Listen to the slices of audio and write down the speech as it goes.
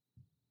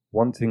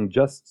wanting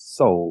just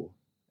soul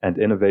and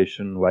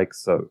innovation like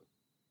so,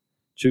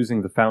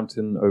 choosing the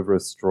fountain over a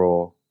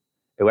straw,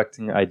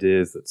 electing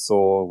ideas that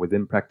soar with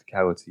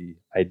impracticality,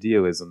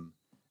 idealism,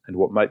 and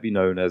what might be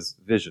known as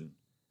vision,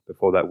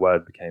 before that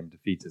word became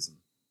defeatism.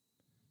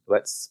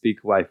 Let's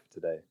speak life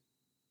today.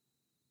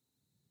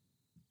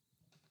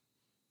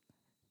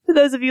 For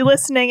those of you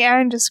listening,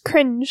 Aaron just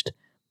cringed,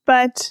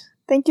 but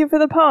thank you for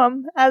the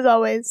poem, as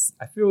always.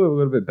 I feel a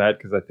little bit bad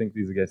because I think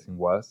these are getting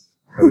worse,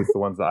 at least the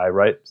ones that I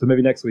write. So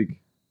maybe next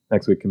week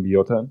can be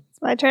your turn.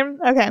 It's my turn?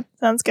 Okay,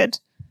 sounds good.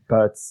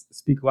 But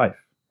speak life.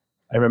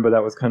 I remember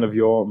that was kind of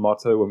your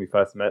motto when we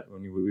first met,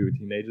 when we were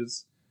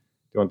teenagers.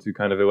 Do you want to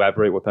kind of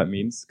elaborate what that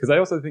means? Because I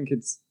also think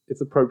it's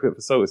appropriate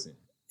for Solacene.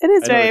 It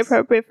is very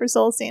appropriate for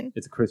Solacene.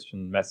 It's a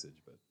Christian message.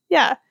 But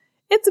yeah,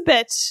 it's a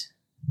bit,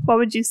 what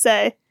would you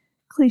say,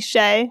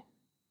 cliche,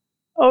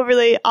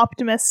 overly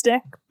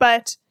optimistic.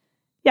 But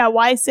yeah,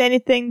 why say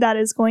anything that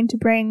is going to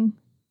bring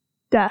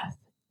death?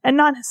 And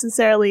not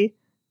necessarily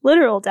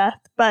literal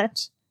death,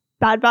 but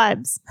bad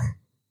vibes.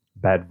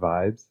 Bad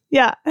vibes?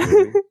 Yeah.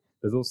 Really?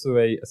 There's also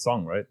a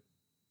song, right?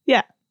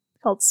 Yeah,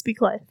 called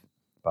Speak Life.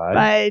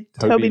 By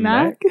Toby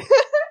Mac.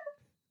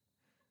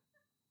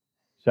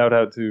 Shout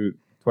out to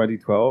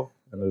 2012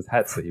 and those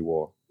hats that he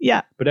wore.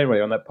 Yeah. But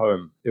anyway, on that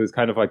poem, it was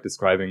kind of like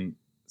describing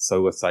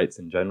solar sites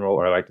in general,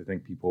 or I like to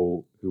think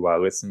people who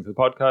are listening to the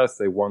podcast,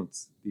 they want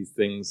these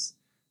things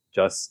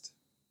just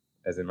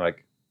as in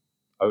like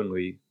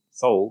only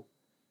soul,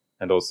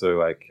 and also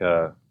like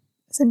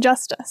as in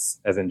justice.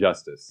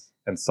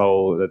 And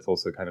soul, that's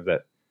also kind of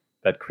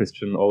that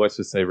Christian, or let's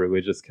just say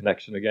religious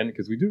connection again,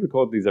 because we do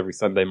record these every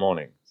Sunday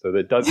morning. So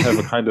it does have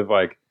a kind of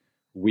like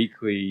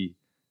weekly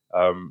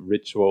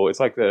ritual. It's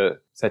like the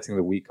setting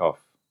the week off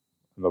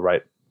in the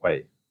right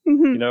way.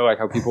 Mm-hmm. You know, like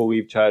how people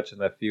leave church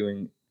and they're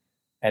feeling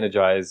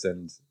energized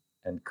and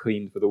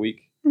clean for the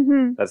week.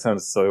 Mm-hmm. That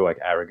sounds so like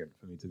arrogant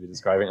for me to be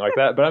describing it like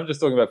that, but I'm just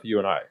talking about for you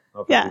and I,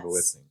 not for people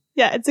listening.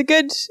 Yeah, it's a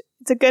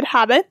good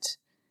habit,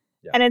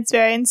 and it's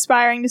very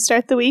inspiring to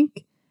start the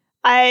week.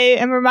 I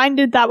am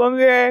reminded that when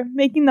we were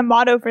making the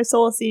motto for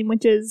Solacene,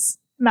 which is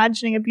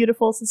imagining a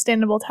beautiful,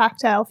 sustainable,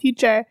 tactile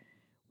future,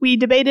 we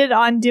debated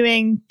on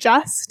doing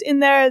just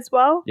in there as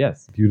well.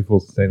 Yes, beautiful,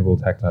 sustainable,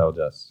 tactile,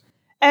 just.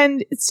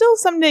 And it still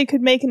someday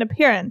could make an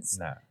appearance.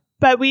 Nah.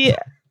 But we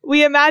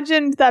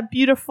imagined that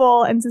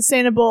beautiful and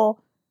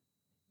sustainable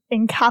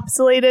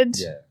encapsulated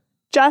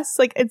just.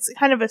 Like, it's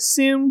kind of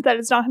assumed that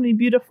it's not going to be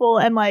beautiful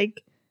and,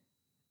 like,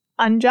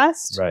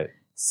 unjust. Right.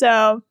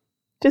 So,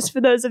 just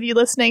for those of you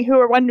listening who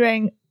are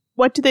wondering,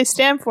 what do they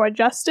stand for,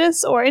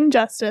 justice or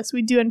injustice?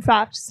 We do, in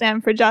fact,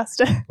 stand for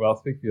justice. Well,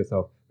 speak for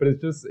yourself. But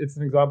it's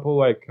an example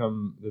like,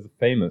 there's a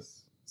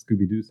famous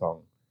Scooby-Doo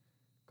song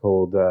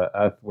called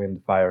Earth,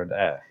 Wind, Fire, and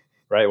Air,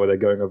 right? Where they're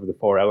going over the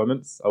 4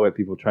 elements. I'll let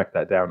people track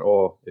that down,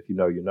 or if you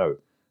know, you know.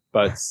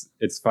 But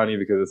it's funny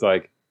because it's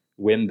like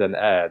wind and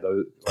air.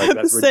 Those, like,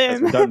 that's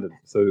redundant.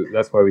 So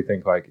that's why we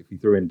think like if we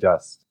threw in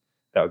just,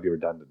 that would be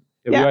redundant.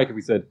 It'd be like if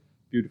we said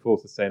beautiful,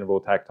 sustainable,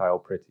 tactile,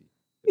 pretty.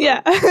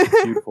 Yeah.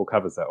 Beautiful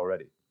covers that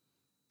already.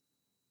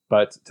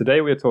 But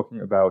today we're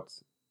talking about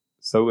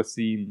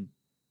Solacene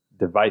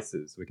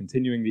devices. We're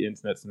continuing the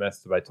internet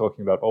semester by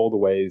talking about all the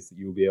ways that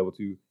you'll be able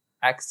to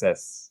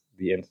access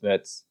the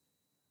internet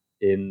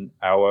in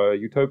our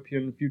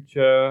utopian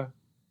future.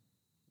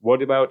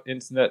 What about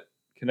internet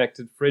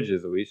connected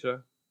fridges,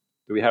 Alicia?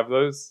 Do we have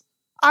those?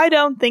 I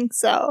don't think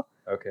so.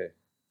 Okay.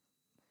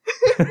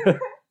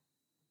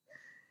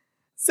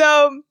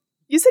 So,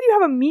 you said you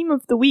have a meme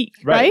of the week,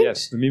 right?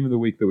 Yes, the meme of the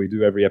week that we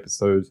do every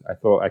episode. I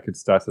thought I could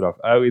start it off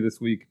early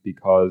this week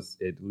because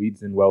it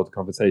leads in well to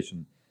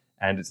conversation.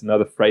 And it's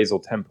another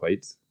phrasal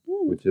template,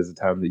 which is a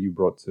term that you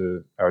brought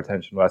to our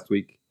attention last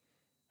week.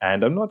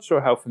 And I'm not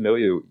sure how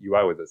familiar you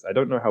are with this. I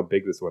don't know how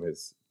big this one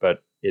is,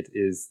 but it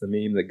is the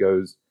meme that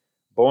goes,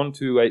 born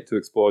too late to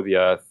explore the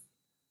earth,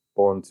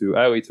 born too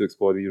early to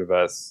explore the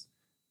universe,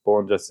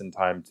 born just in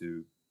time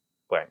to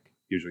blank.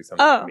 Usually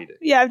something comedic.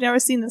 Yeah, I've never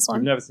seen this one.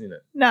 You've never seen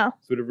it? No.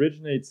 So it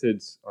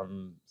originated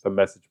on some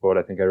message board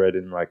I think I read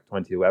in like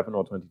 2011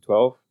 or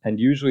 2012. And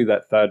usually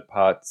that third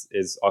part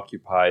is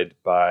occupied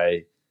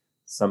by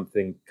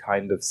something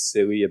kind of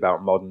silly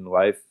about modern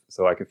life.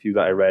 So like a few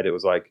that I read, it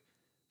was like,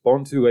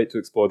 born too late to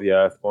explore the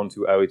earth, born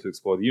too early to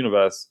explore the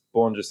universe,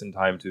 born just in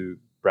time to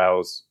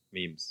browse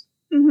memes.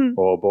 Mm-hmm.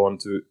 Or born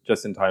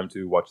just in time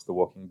to watch The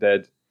Walking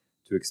Dead,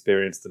 to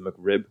experience the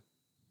McRib,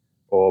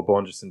 or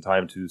born just in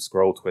time to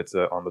scroll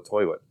Twitter on the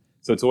toilet.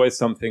 So it's always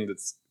something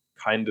that's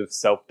kind of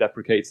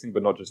self-deprecating,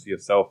 but not just for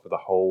yourself, for the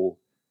whole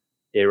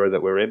era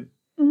that we're in.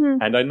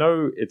 Mm-hmm. And I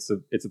know it's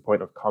a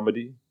point of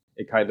comedy.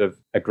 It kind of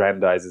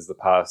aggrandizes the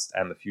past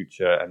and the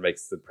future and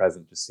makes the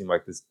present just seem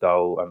like this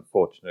dull,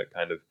 unfortunate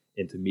kind of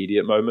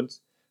intermediate moment.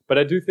 But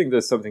I do think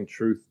there's something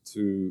truth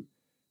to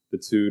the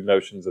two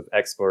notions of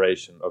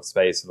exploration of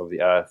space and of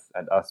the earth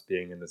and us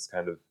being in this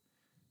kind of,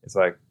 it's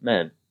like,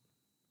 man,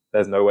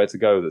 there's nowhere to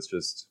go that's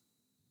just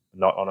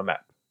not on a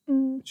map,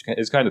 which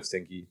is kind of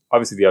stinky.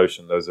 Obviously the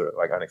ocean, those are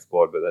like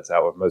unexplored, but that's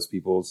out of most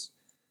people's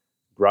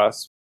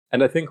grasp.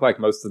 And I think like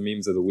most of the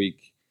memes of the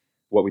week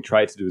what we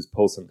try to do is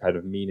pull some kind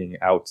of meaning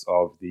out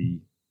of the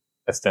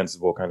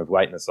ostensible kind of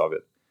lightness of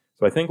it.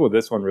 So I think what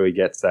this one really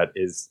gets at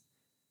is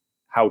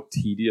how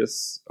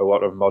tedious a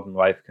lot of modern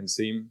life can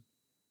seem.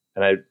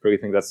 And I really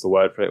think that's the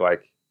word for it.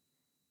 Like,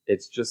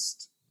 it's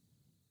just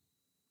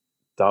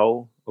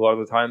dull a lot of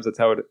the times. That's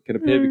how it can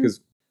appear,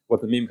 because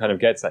what the meme kind of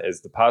gets at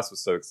is the past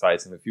was so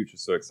exciting, the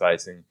future's so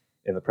exciting,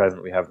 in the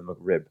present we have the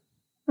McRib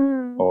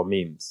or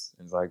memes.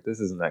 And it's like, this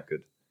isn't that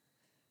good.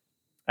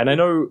 And I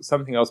know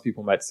something else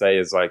people might say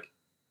is like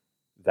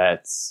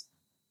that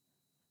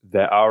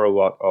there are a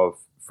lot of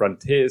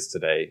frontiers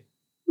today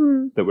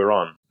that we're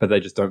on, but they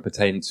just don't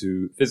pertain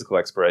to physical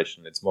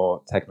exploration. It's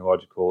more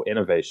technological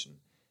innovation.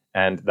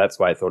 And that's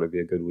why I thought it'd be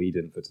a good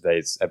lead-in for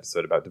today's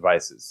episode about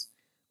devices.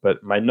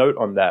 But my note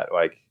on that,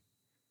 like,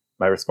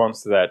 my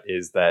response to that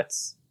is that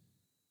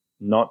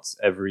not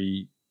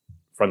every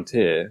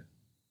frontier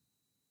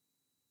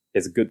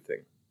is a good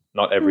thing.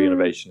 Not every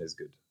innovation is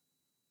good.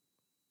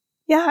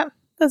 Yeah,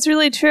 that's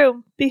really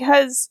true.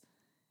 Because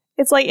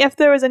it's like if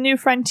there was a new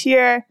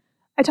frontier,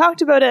 I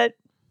talked about it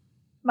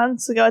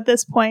months ago at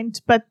this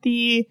point, but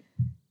the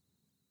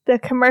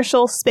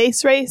commercial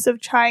space race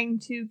of trying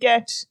to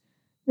get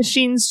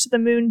machines to the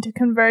moon to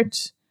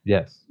convert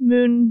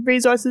moon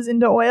resources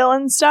into oil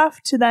and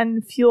stuff to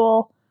then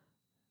fuel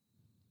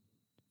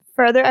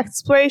further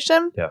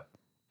exploration. Yeah.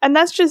 And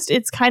that's just,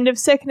 it's kind of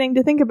sickening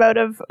to think about,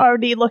 of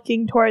already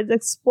looking towards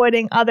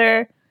exploiting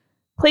other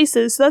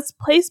places. So that's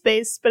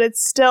place-based, but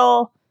it's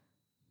still,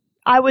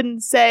 I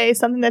wouldn't say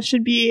something that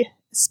should be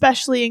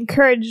especially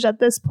encouraged at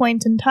this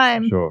point in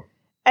time. Sure.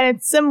 And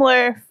it's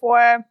similar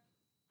for,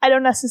 I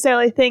don't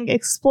necessarily think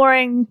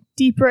exploring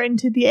deeper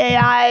into the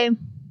AI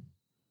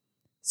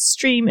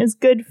stream is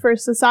good for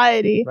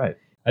society. Right.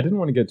 I didn't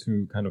want to get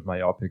too kind of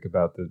myopic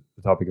about the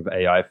topic of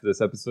AI for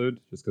this episode,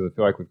 just because I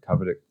feel like we've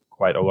covered it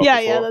quite a lot before.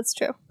 Yeah, that's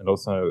true. And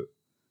also,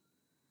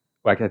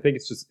 like, I think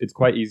it's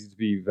quite easy to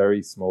be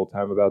very small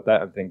time about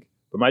that and think,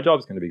 but my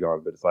job's going to be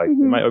gone, but it's like, it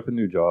might open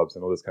new jobs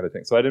and all this kind of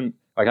thing. So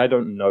I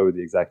don't know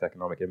the exact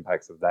economic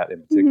impacts of that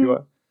in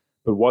particular,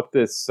 but what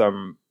this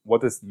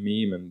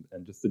meme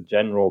and just the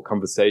general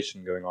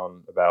conversation going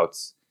on about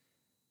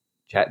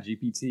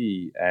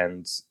ChatGPT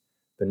and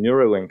the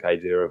Neuralink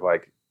idea of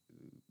like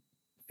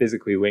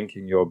physically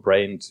linking your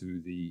brain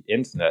to the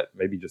internet,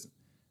 maybe just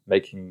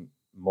making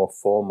more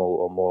formal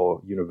or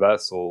more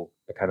universal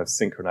a kind of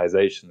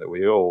synchronization that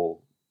we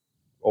all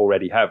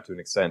already have to an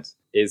extent,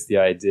 is the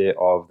idea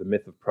of the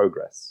myth of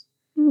progress,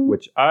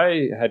 which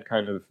I had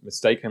kind of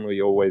mistakenly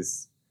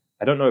always,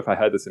 I don't know if I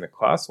heard this in a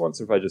class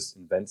once or if I just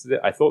invented it.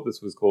 I thought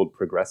this was called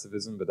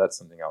progressivism, but that's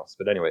something else.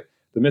 But anyway,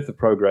 the myth of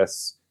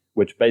progress,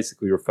 which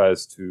basically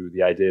refers to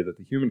the idea that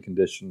the human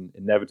condition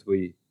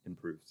inevitably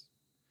improves.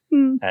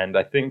 And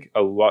I think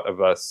a lot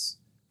of us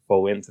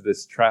fall into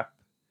this trap.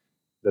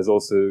 There's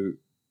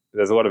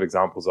a lot of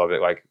examples of it,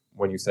 like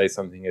when you say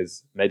something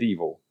is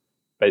medieval,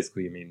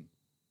 basically you mean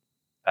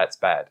that's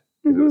bad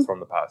because it was from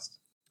the past.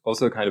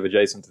 Also kind of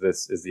adjacent to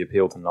this is the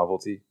appeal to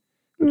novelty,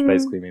 which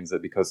basically means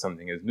that because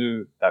something is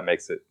new, that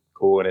makes it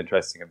cool and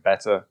interesting and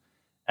better.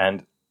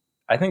 And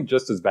I think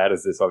just as bad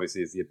as this,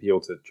 obviously, is the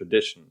appeal to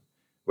tradition,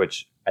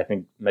 which I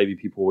think maybe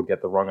people would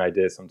get the wrong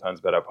idea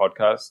sometimes about our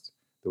podcast,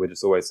 that we're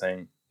just always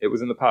saying, it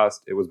was in the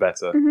past, it was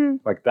better.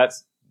 Like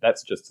that's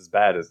just as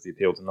bad as the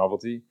appeal to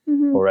novelty.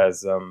 Or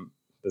as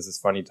there's this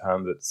funny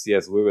term that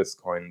C.S. Lewis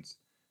coined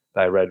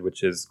that I read,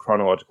 which is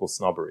chronological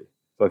snobbery.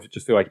 So I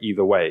just feel like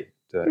either way,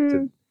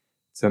 to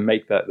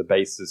make that the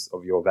basis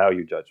of your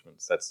value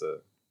judgments, that's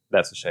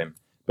a shame.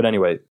 But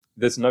anyway,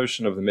 this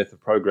notion of the myth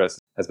of progress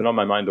has been on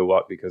my mind a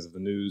lot because of the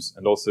news,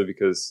 and also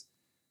because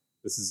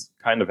this is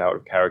kind of out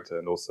of character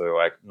and also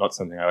like not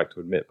something I like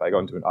to admit, but I got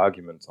into an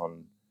argument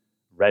on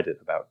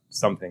Reddit about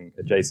something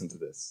adjacent to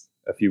this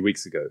a few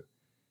weeks ago,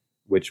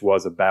 which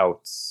was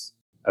about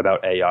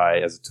AI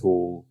as a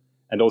tool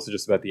and also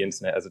just about the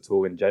internet as a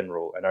tool in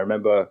general. And I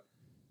remember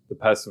the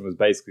person was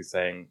basically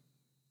saying,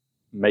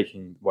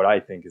 making what I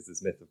think is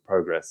this myth of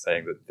progress,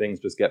 saying that things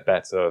just get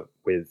better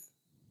with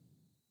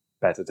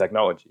better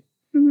technology.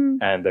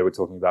 And they were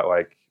talking about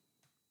like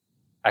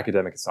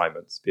academic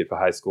assignments, be it for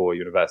high school or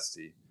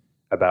university,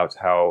 about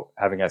how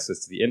having access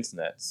to the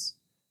internet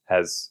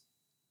has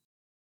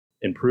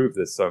improved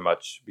this so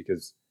much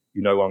because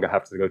you no longer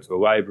have to go to a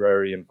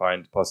library and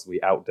find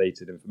possibly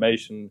outdated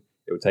information.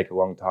 It would take a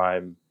long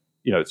time.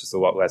 You know, it's just a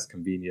lot less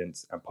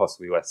convenient and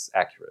possibly less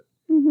accurate.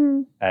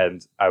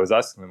 And I was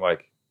asking them,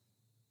 like,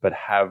 but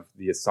have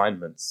the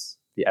assignments,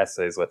 the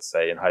essays, let's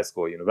say, in high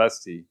school or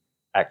university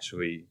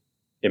actually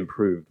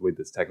improved with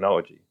this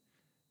technology?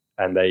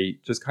 And they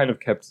just kind of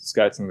kept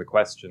skirting the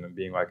question and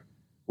being like,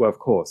 well, of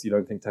course, you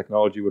don't think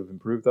technology would have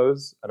improved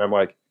those? And I'm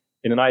like,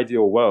 in an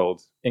ideal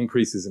world,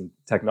 increases in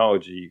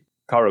technology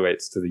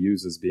correlates to the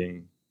users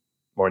being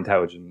more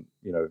intelligent,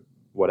 you know,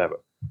 whatever,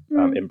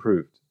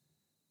 improved.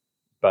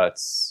 But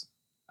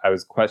I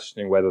was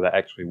questioning whether that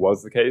actually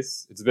was the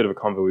case. It's a bit of a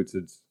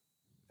convoluted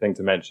thing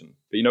to mention,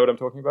 but you know what I'm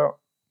talking about?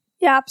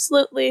 Yeah,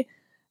 absolutely.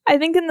 I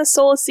think in the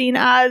Solacene,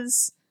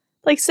 as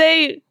like,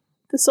 say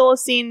the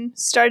Solacene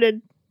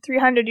started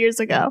 300 years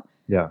ago,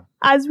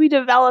 as we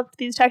developed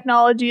these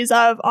technologies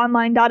of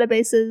online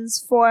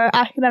databases for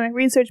academic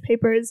research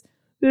papers,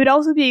 we would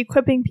also be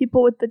equipping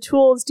people with the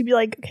tools to be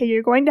like, okay,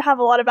 you're going to have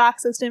a lot of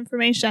access to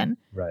information.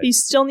 Right. But you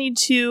still need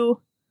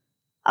to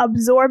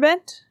absorb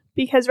it,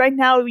 because right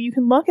now you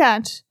can look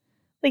at,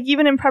 like,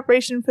 even in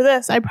preparation for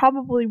this, I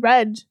probably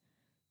read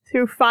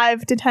through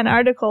 5 to 10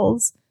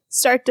 articles,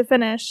 start to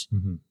finish,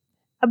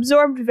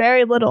 absorbed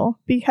very little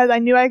because I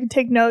knew I could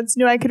take notes,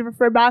 knew I could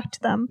refer back to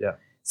them. Yeah.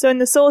 So in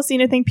the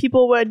Solacene, I think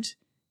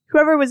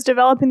whoever was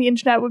developing the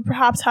internet would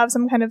perhaps have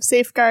some kind of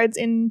safeguards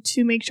in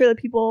to make sure that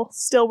people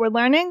still were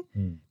learning.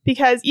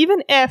 Because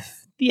even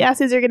if the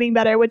essays are getting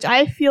better, which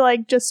I feel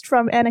like just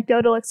from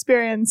anecdotal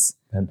experience,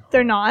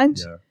 they're not.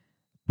 Yeah.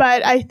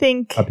 But I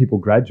think... Are people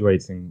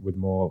graduating with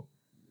more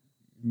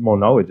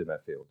knowledge in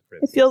that field?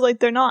 It feels like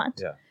they're not.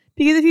 Yeah.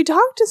 Because if you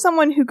talk to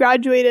someone who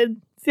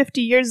graduated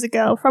 50 years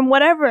ago, from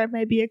whatever it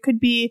may be, it could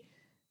be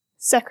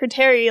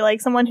secretary,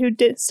 like someone who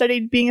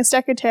studied being a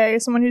secretary, or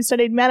someone who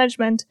studied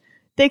management,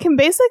 they can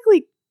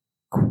basically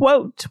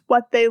quote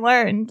what they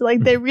learned.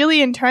 Like, they really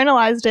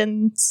internalized it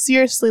and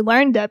seriously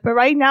learned it. But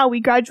right now, we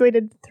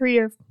graduated 3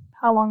 or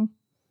how long?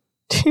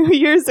 2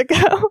 years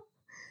ago.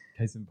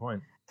 Case in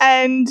point.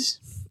 And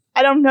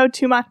I don't know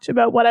too much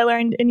about what I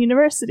learned in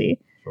university.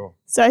 Sure.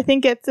 So I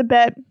think it's a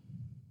bit...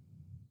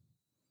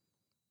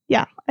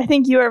 Yeah, I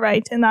think you are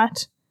right in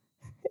that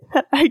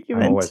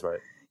argument. I'm always right.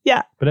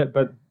 Yeah.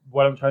 But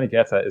what I'm trying to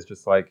get at is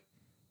just like,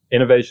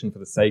 innovation for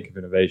the sake of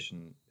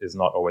innovation is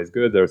not always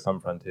good. There are some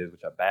frontiers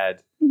which are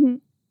bad.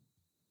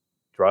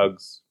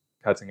 Drugs,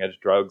 cutting edge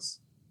drugs,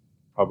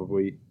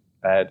 probably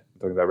bad. I'm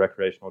talking about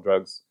recreational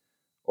drugs,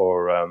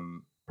 or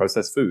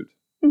processed food.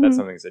 That's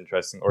something that's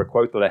interesting. Or a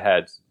quote that I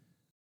had: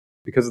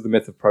 because of the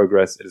myth of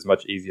progress, it is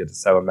much easier to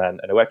sell a man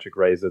an electric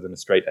razor than a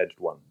straight edged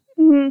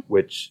one,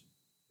 which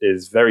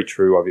is very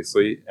true,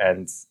 obviously,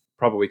 and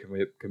probably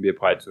can be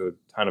applied to a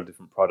ton of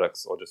different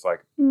products or just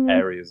like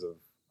areas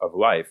of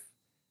life.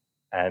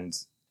 And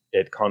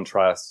it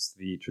contrasts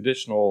the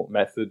traditional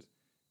method,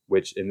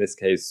 which in this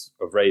case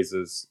of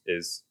razors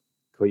is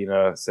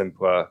cleaner,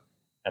 simpler,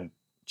 and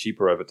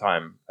cheaper over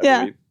time, I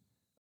believe,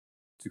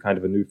 to kind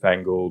of a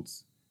newfangled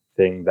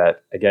thing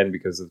that, again,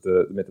 because of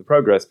the myth of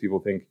progress, people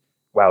think,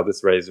 wow,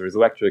 this razor is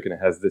electric and it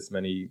has this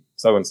many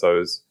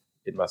so-and-sos,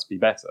 it must be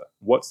better.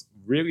 What's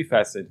really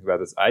fascinating about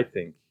this, I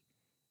think,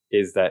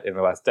 is that in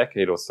the last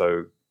decade or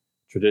so,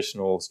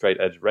 traditional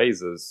straight-edge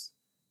razors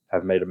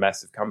have made a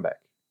massive comeback.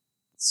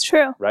 It's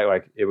true. Right?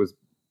 Like, it was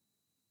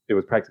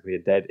practically a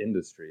dead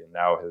industry, and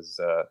now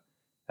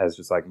has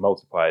just like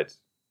multiplied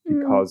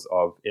because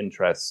of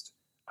interest,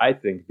 I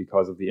think,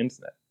 because of the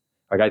internet.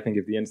 Like, I think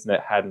if the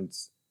internet hadn't,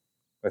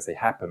 let's say,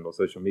 happened, or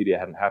social media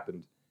hadn't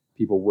happened,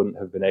 people wouldn't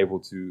have been able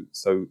to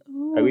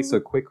at least so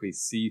quickly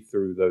see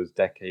through those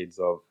decades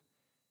of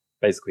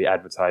basically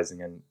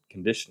advertising and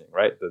conditioning,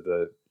 right?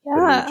 The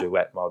new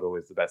Gillette model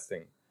is the best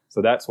thing.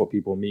 So that's what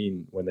people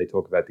mean when they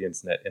talk about the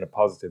internet in a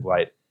positive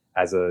light,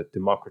 as a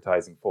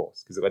democratizing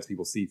force, because it lets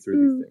people see through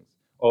these things.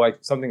 Or like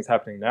something's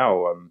happening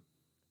now,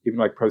 even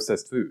like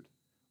processed food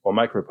or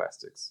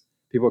microplastics.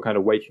 People are kind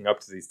of waking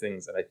up to these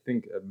things, and I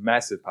think a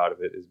massive part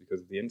of it is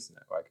because of the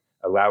internet, like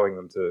allowing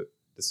them to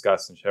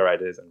discuss and share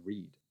ideas and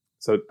read.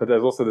 So, but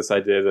there's also this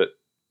idea that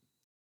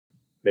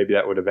maybe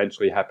that would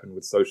eventually happen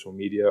with social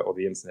media or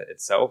the internet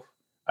itself,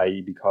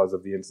 i.e. because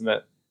of the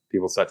internet,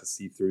 people start to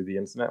see through the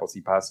internet or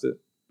see past it.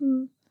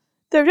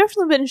 There have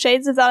definitely been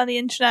shades of that on the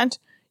internet.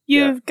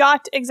 You've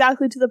got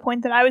exactly to the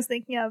point that I was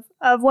thinking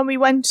of when we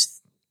went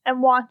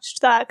and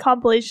watched that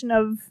compilation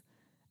of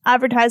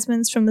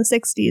advertisements from the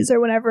 60s or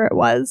whenever it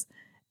was.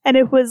 And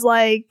it was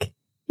like,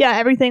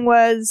 everything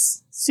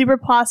was super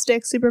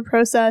plastic, super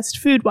processed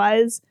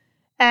food-wise.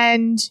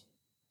 And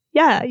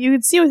you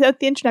could see without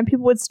the internet,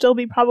 people would still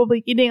be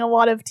probably eating a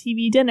lot of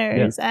TV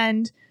dinners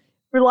and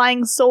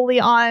relying solely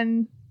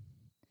on,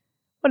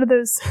 what are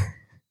those?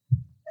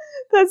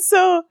 That's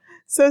so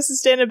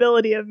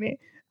sustainability of me.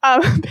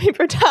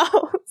 Paper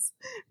towels.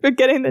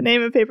 Forgetting the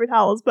name of paper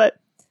towels, but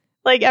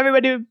like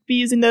everybody would be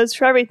using those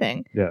for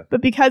everything. Yeah.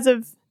 But because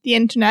of the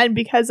internet and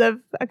because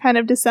of a kind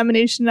of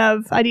dissemination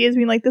of ideas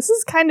being like, this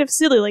is kind of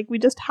silly, like we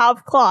just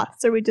have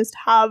cloths, or we just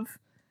have,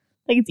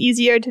 like, it's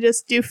easier to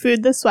just do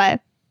food this way,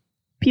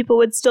 people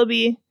would still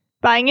be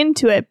buying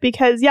into it.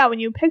 Because when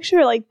you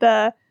picture like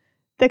the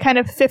kind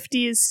of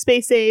 50s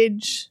space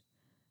age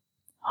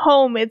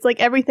home, it's like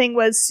everything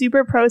was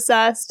super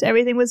processed,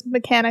 everything was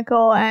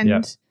mechanical,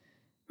 and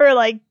or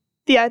like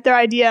their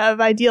idea of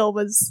ideal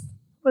was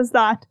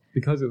that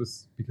because it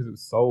was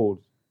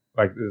sold,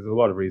 like, there's a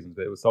lot of reasons,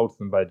 but it was sold to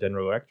them by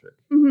General Electric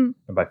and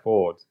by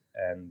Ford,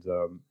 and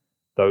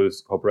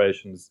those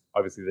corporations,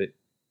 obviously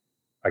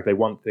they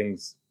want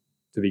things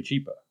to be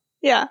cheaper,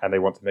 and they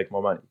want to make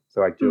more money.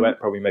 So like Gillette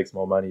probably makes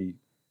more money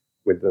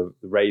with the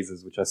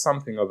razors, which are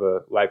something of a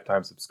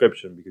lifetime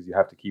subscription because you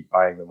have to keep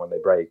buying them when they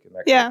break and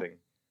that kind of thing,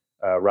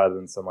 rather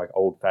than some like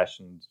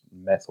old-fashioned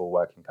metal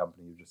working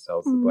company who just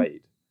sells the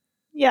blade.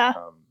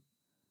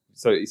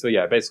 So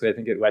basically I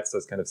think it lets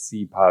us kind of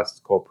see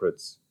past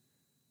corporate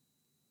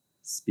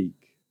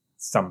speak.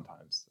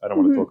 sometimes. I don't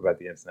want to talk about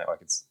the internet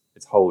like it's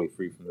wholly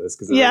free from this,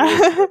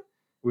 because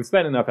we've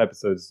spent enough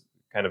episodes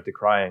kind of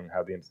decrying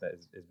how the internet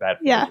is bad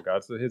for those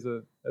regards. So there's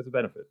a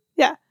benefit.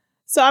 Yeah.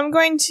 So I'm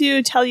going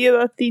to tell you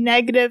about the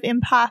negative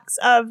impacts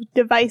of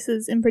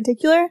devices in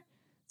particular.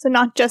 So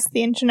not just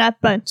the internet,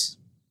 but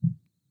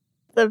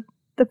the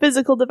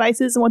physical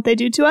devices and what they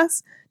do to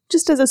us,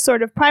 just as a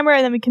sort of primer,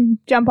 and then we can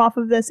jump off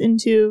of this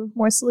into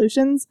more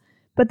solutions.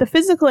 But the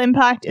physical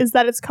impact is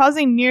that it's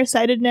causing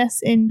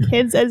nearsightedness in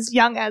kids as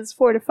young as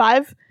 4 to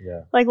 5,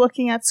 like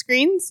looking at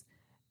screens.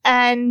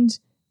 And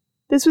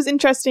this was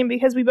interesting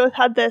because we both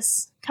had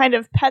this kind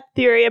of pet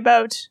theory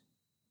about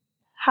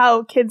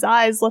how kids'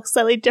 eyes look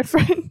slightly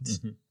different.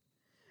 Mm-hmm.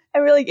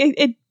 And we're like,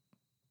 it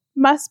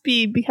must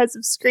be because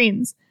of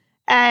screens.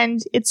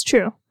 And it's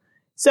true.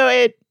 So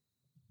it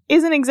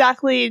isn't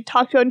exactly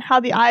talked about in how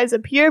the eyes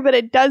appear, but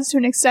it does to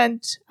an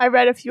extent. I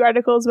read a few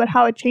articles about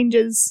how it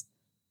changes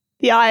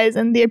the eyes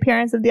and the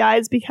appearance of the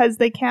eyes because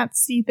they can't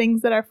see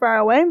things that are far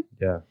away.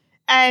 Yeah.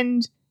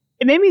 And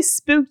it made me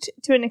spooked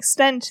to an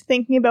extent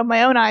thinking about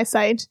my own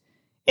eyesight,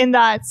 in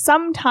that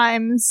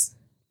sometimes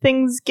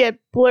things get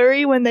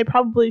blurry when they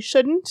probably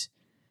shouldn't.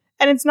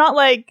 And it's not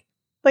like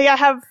I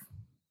have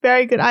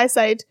very good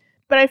eyesight,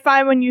 but I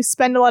find when you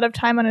spend a lot of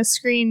time on a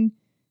screen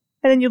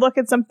and then you look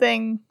at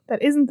something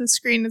that isn't the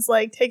screen, it's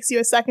like takes you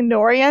a second to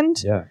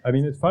orient. Yeah. I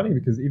mean, it's funny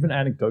because even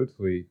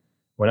anecdotally,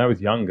 when I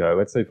was younger,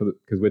 let's say because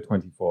we're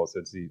 24, so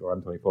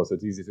I'm 24, so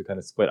it's easy to kind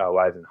of split our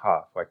lives in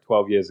half. Like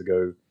 12 years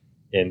ago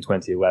in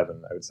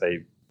 2011, I would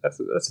say that's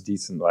a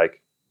decent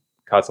like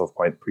cutoff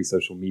point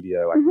pre-social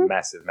media, like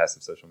massive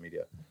social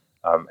media,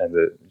 and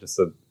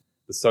the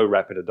so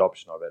rapid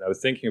adoption of it. I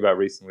was thinking about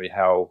recently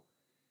how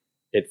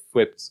it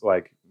flipped,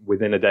 like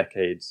within a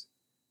decade,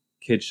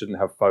 kids shouldn't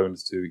have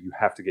phones to you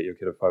have to get your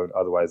kid a phone,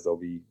 otherwise they'll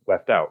be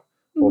left out.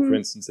 Or for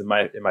instance, in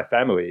my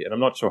family, and I'm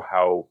not sure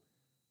how,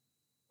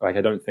 like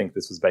I don't think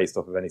this was based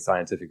off of any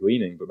scientific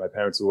leaning, but my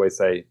parents would always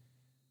say,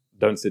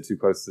 don't sit too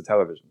close to the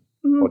television,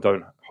 or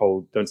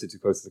don't sit too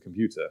close to the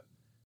computer.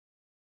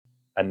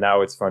 And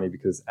now it's funny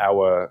because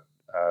our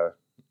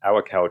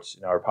couch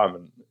in our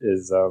apartment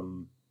is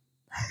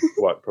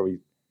probably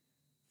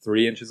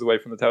 3 inches away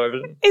from the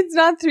television. It's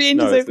not 3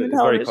 inches away from the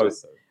television. It's very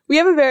close though. We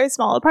have a very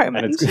small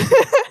apartment.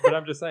 But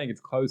I'm just saying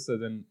it's closer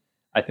than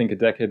I think a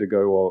decade ago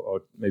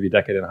or maybe a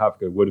decade and a half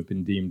ago would have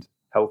been deemed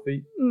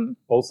healthy.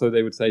 Also,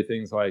 they would say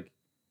things like,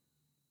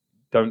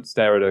 don't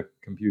stare at a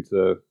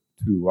computer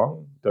too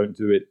long. Don't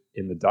do it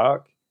in the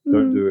dark.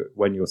 Don't do it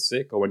when you're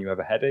sick or when you have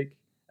a headache.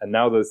 And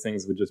now those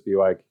things would just be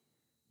like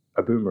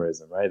a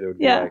boomerism, right? They would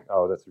be like,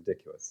 oh, that's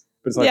ridiculous.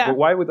 But it's like, but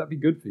why would that be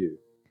good for you?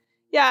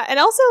 Yeah, and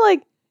also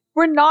like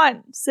we're not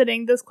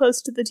sitting this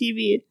close to the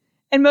TV.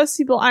 And most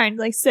people aren't,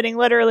 like sitting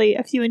literally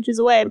a few inches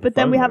away. But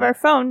then we have our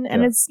phone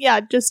and it's,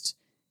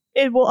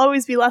 it will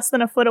always be less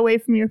than a foot away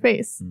from your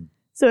face.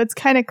 So it's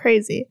kind of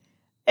crazy.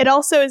 It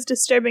also is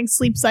disturbing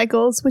sleep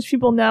cycles, which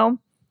people know,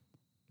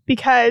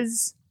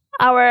 because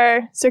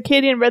our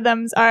circadian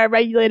rhythms are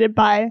regulated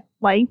by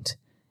light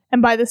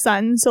and by the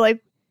sun. So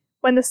like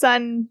when the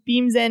sun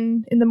beams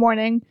in the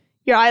morning,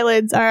 your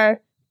eyelids are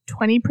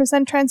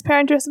 20%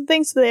 transparent or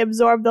something. So they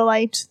absorb the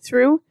light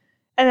through.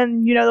 And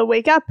then, they'll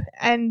wake up,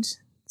 and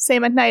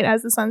same at night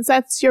as the sun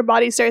sets, your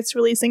body starts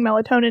releasing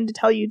melatonin to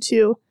tell you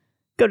to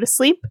go to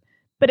sleep.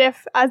 But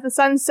if, as the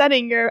sun's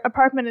setting, your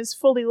apartment is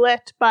fully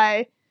lit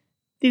by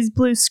these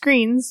blue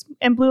screens,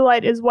 and blue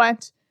light is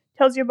what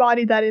tells your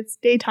body that it's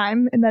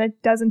daytime and that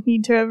it doesn't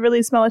need to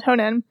release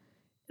melatonin,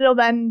 it'll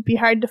then be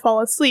hard to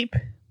fall asleep.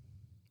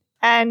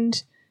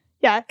 And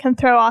it can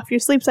throw off your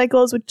sleep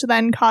cycles, which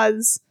then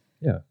cause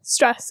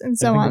stress and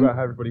so on. Think about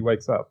how everybody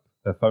wakes up,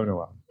 their phone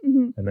alarm.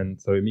 And then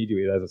so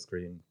immediately there's a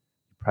screen,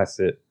 you press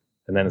it,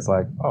 and then it's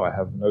like, oh, I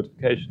have a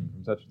notification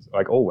from such and such,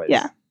 like always.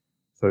 Yeah.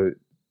 So,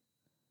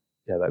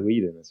 that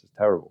lead-in is just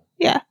terrible.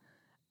 Yeah.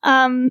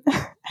 I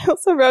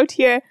also wrote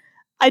here,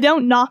 I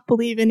don't not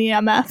believe in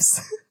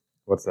EMFs.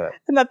 What's that?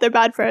 And that they're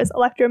bad for us,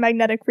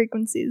 electromagnetic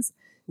frequencies.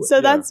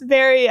 So that's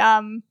very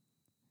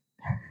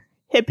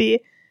hippie.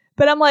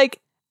 But I'm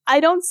like, I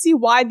don't see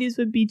why these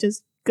would be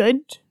just good.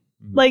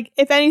 Like,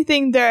 if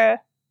anything,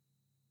 they're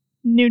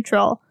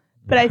neutral.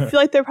 But I feel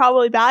like they're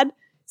probably bad.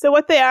 So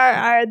what they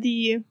are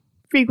the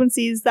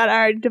frequencies that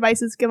our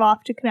devices give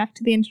off to connect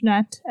to the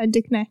internet and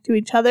to connect to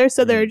each other.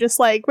 So they're just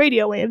like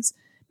radio waves,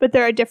 but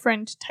they're a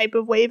different type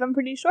of wave, I'm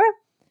pretty sure.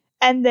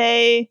 And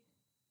they,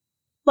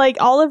 like,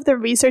 all of the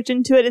research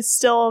into it is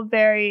still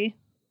very,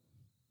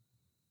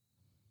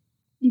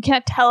 you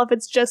can't tell if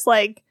it's just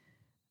like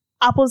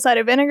apple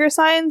cider vinegar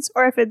science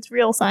or if it's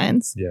real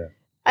science. Yeah.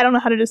 I don't know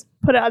how to just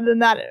put it other than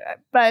that,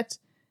 but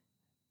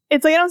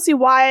it's like, I don't see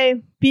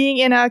why being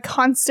in a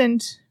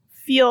constant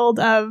field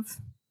of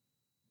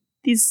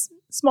these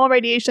small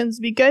radiations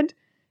would be good.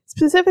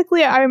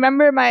 Specifically, I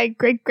remember my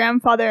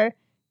great-grandfather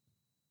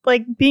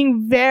like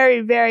being very,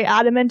 very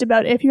adamant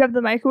about, if you have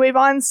the microwave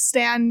on,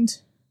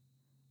 stand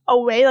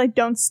away, like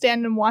don't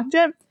stand and watch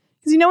it.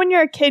 Because when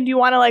you're a kid, you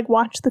want to like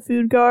watch the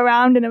food go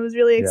around, and it was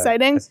really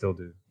exciting. I still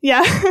do.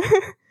 Yeah.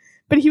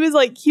 But he was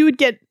like, he would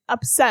get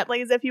upset,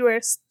 like as if you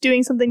were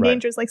doing something Right.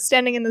 dangerous, like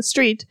standing in the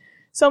street.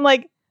 So I'm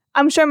like,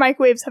 I'm sure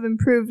microwaves have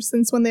improved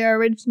since when they were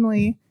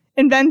originally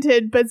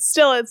invented, but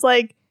still, it's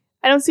like,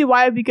 I don't see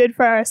why it would be good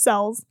for our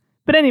cells.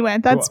 But anyway,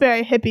 that's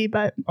very hippie,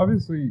 but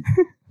Obviously,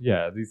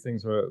 yeah, these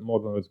things are more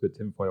than a little bit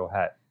tinfoil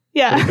hat. But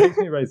yeah. it makes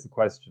me raise the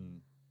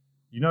question,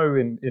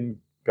 in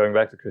going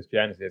back to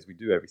Christianity, as we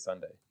do every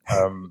Sunday,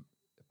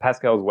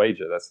 Pascal's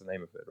wager, that's the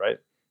name of it, right?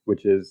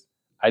 Which is,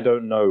 I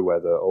don't know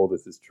whether all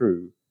this is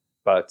true,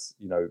 but,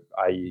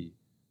 i.e.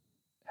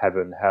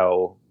 heaven,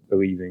 hell,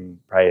 believing,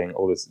 praying,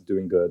 all this,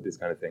 doing good, this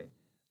kind of thing.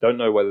 Don't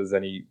know whether there's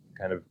any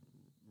kind of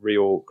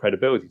real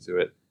credibility to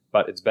it,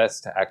 but it's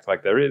best to act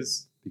like there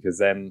is, because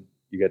then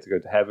you get to go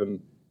to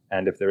heaven,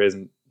 and if there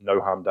isn't, no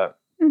harm done.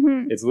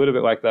 Mm-hmm. It's a little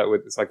bit like that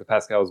it's like the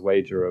Pascal's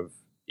wager of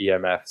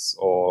EMFs,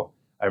 or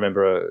I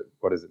remember,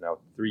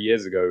 3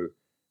 years ago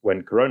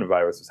when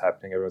coronavirus was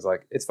happening, everyone was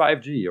like, it's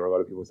 5G, or a lot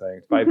of people were saying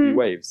it's 5G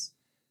waves.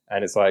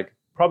 And it's like,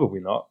 probably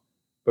not.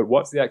 But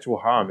what's the actual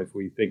harm if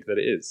we think that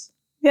it is?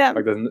 Yeah.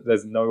 Like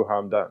there's no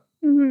harm done.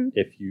 Mm-hmm.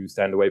 If you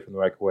stand away from the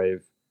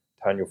microwave,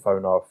 turn your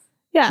phone off,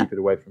 Yeah. keep it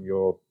away from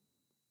your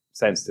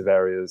sensitive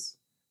areas,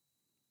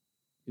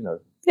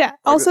 Yeah.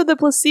 Also, the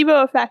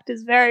placebo effect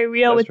is very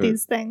real That's with true.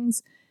 these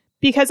things,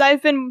 because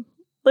I've been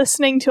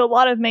listening to a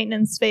lot of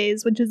Maintenance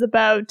Phase, which is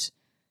about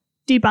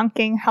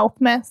debunking health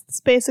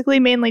myths, basically,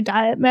 mainly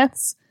diet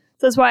myths.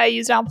 So that's why I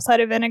used apple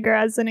cider vinegar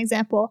as an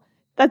example.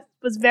 That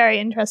was very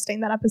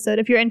interesting, that episode.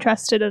 If you're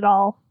interested at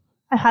all,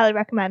 I highly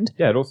recommend.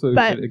 Yeah, it also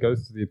But- it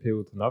goes to the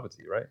appeal to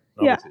novelty, right?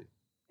 Yeah. Novelty.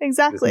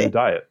 Exactly. This new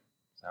diet.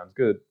 Sounds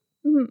good.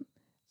 Mhm.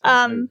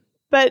 Sounds new.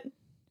 But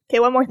okay,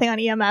 one more thing on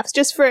EMFs,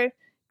 just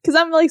because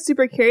I'm like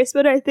super curious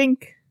about it. I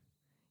think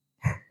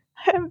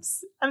I'm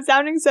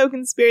sounding so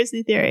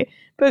conspiracy theory,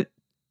 but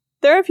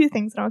there are a few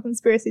things that I'm a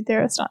conspiracy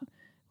theorist on.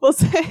 We'll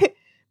say,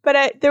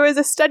 but there was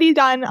a study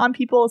done on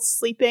people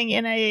sleeping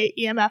in a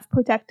EMF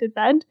protected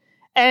bed,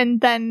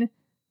 and then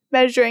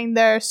measuring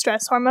their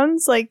stress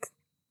hormones, like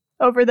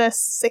over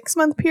this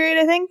 6-month period.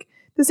 I think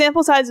the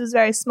sample size was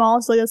very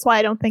small, so that's why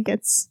I don't think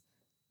it's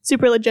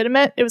super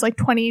legitimate. It was like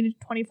 20 to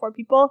 24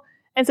 people,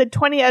 and said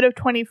 20 out of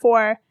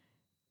 24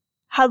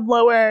 had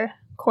lower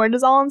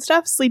cortisol and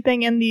stuff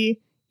sleeping in the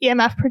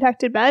EMF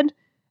protected bed.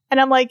 And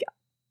I'm like,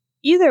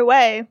 either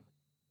way,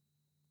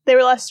 they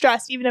were less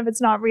stressed, even if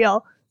it's not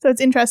real. So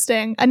it's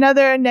interesting.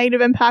 Another negative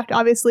impact,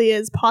 obviously,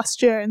 is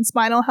posture and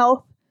spinal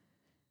health.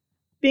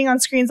 Being on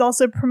screens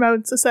also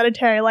promotes a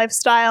sedentary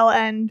lifestyle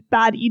and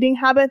bad eating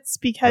habits,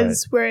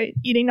 because we're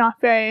eating not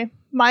very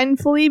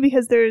mindfully,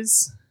 because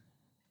there's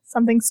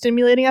something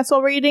stimulating us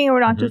while we're eating, and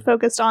we're not just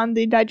focused on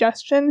the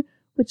digestion,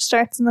 which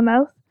starts in the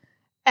mouth.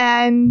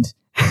 And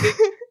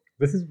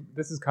This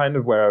is kind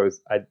of where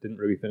I didn't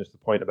really finish the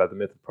point about the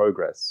myth of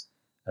progress,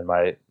 and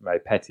my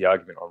petty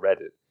argument on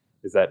Reddit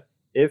is that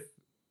if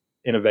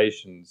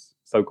innovations,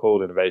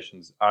 so-called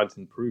innovations, aren't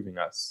improving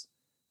us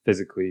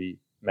physically,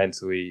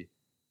 mentally,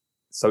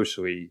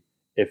 socially,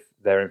 if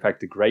they're in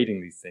fact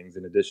degrading these things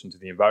in addition to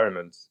the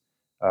environment,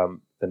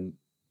 then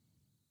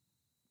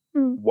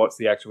what's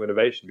the actual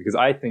innovation? Because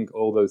I think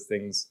all those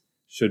things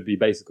should be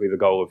basically the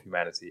goal of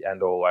humanity,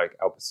 and all like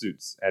our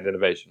pursuits and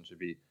innovation should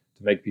be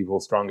to make people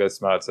stronger,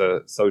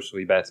 smarter,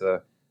 socially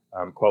better,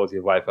 quality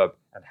of life up,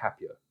 and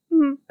happier.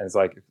 Mhm. And it's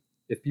like,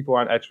 if people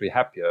aren't actually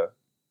happier,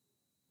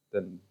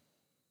 then,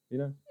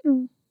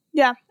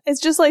 yeah, it's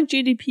just like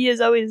GDP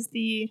is always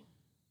the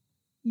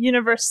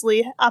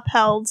universally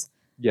upheld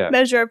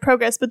measure of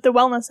progress, but the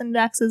wellness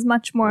index is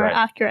much more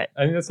accurate.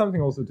 I mean, there's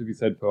something also to be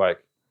said for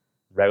like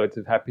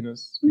relative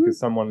happiness, because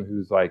someone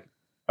who's like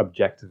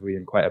objectively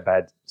in quite a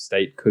bad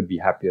state could be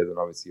happier than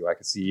obviously like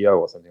a CEO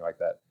or something like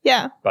that.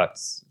 Yeah. But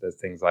there's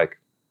things like,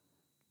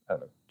 I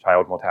don't know,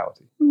 child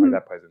mortality. Like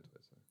that plays into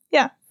it. So.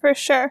 Yeah, for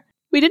sure.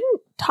 We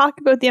didn't talk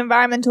about the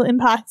environmental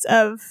impacts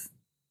of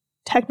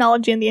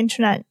technology and the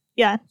internet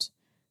yet.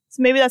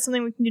 So maybe that's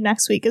something we can do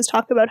next week, is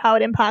talk about how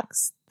it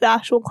impacts the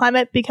actual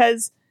climate,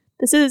 because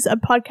this is a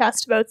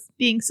podcast about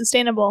being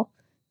sustainable,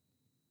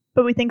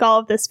 but we think all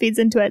of this feeds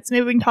into it. So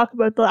maybe we can talk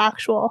about the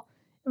actual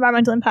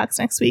environmental impacts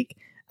next week.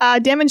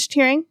 Damaged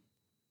hearing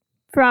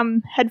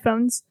from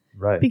headphones.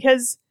 Right.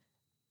 Because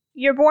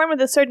you're born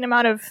with a certain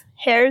amount of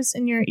hairs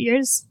in your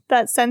ears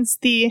that sense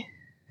the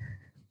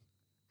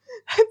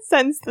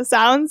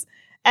sounds,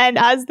 and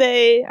as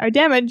they are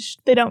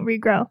damaged, they don't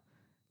regrow.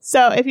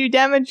 So if you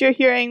damage your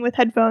hearing with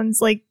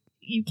headphones, like,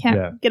 you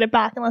can't get it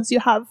back unless you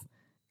have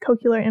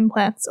cochlear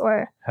implants.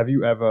 Or have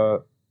you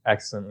ever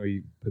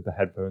accidentally put the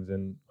headphones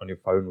in on your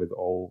phone with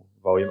all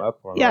volume up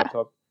or on a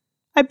laptop?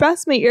 I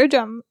burst my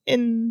eardrum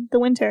in the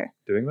winter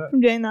Doing that? from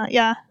doing that.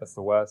 Yeah, That's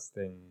the worst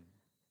thing.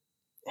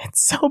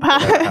 it's so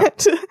bad.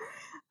 There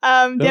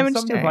are Damaged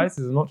some hearing.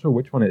 devices, I'm not sure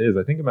which one it is.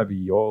 I think it might be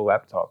your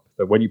laptop,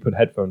 that when you put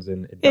headphones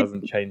in, it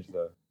doesn't change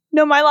the...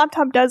 No, my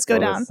laptop does go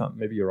down.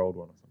 Maybe your old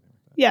one or something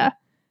like that. Yeah,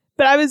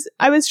 but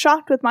I was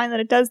shocked with mine that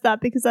it does that,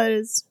 because that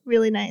is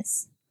really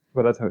nice.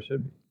 Well, that's how it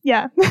should be.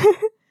 Yeah.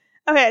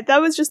 Okay, that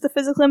was just the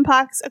physical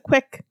impacts. A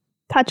quick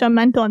touch on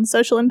mental and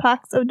social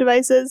impacts of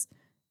devices.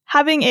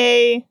 Having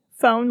a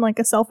phone, like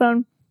a cell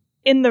phone,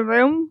 in the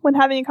room when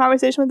having a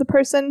conversation with the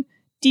person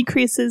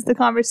decreases the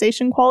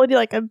conversation quality.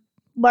 Like a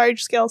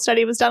large scale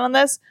study was done on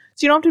this.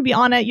 So you don't have to be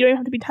on it. You don't even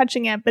have to be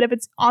touching it. But if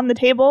it's on the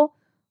table,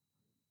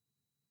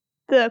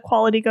 the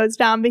quality goes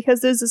down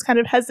because there's this kind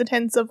of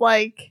hesitance of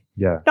like,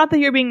 not that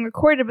you're being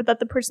recorded, but that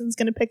the person's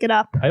going to pick it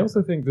up. I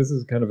also think this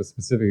is kind of a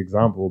specific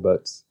example,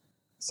 but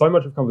so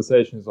much of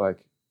conversation is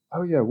like,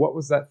 oh yeah, what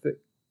was that thing?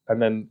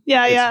 And then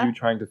it's you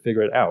trying to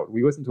figure it out.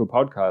 We listen to a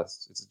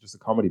podcast. It's just a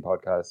comedy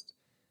podcast.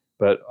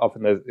 But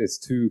often there's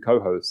two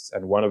co-hosts,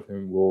 and one of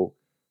whom will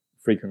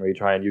frequently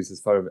try and use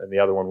his phone, and the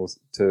other one will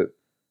to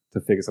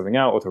figure something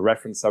out or to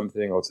reference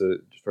something or to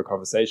just for a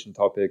conversation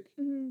topic.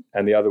 Mm-hmm.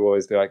 And the other will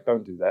always be like,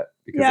 don't do that,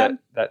 because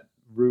that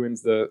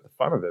ruins the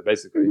fun of it,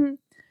 basically. Mm-hmm.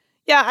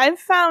 Yeah,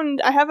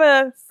 I have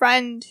a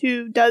friend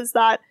who does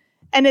that.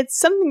 And it's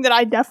something that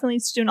I definitely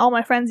used to do and all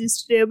my friends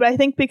used to do. But I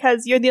think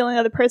because you're the only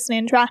other person I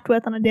interact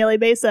with on a daily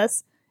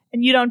basis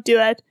and you don't do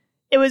it,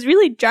 it was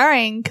really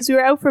jarring because we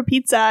were out for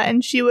pizza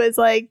and she was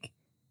like,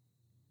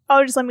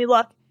 oh, just let me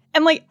look.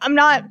 And like, I'm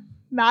not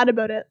mad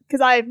about it because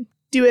I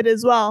do it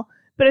as well.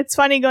 But it's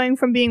funny going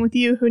from being with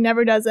you who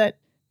never does it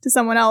to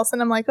someone else.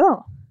 And I'm like,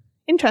 oh,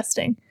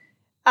 interesting.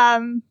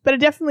 But it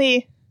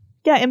definitely,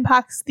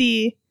 impacts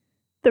the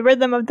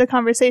rhythm of the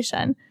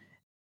conversation.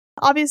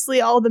 Obviously,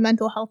 all the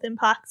mental health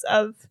impacts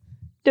of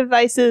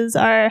devices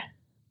are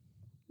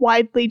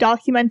widely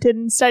documented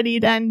and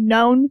studied and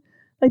known.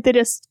 Like, they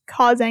just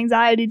cause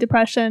anxiety,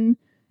 depression,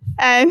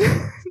 and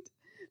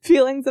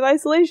feelings of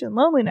isolation,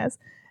 loneliness.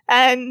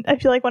 And I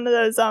feel like one of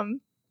those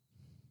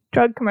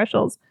drug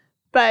commercials.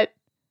 But,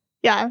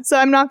 yeah, so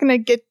I'm not going to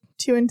get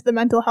too into the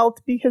mental health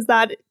because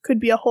that could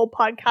be a whole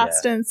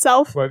podcast in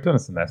itself. Well, I've done a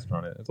semester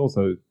on it. It's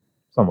also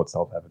somewhat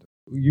self-evident.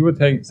 You were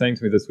saying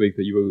to me this week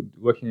that you were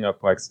looking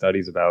up like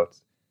studies about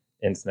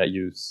internet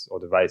use or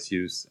device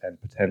use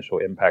and potential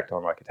impact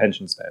on like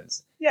attention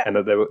spans. Yeah. And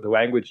that the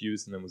language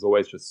used in them was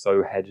always just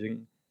so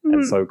hedging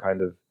and so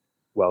kind of,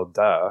 well,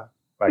 duh.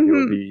 Like it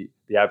would be,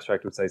 the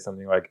abstract would say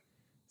something like,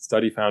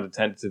 study found a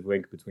tentative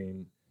link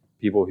between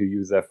people who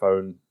use their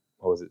phone,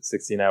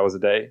 16 hours a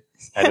day,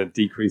 and a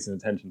decrease in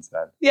attention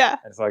span. Yeah.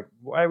 And it's like,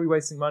 why are we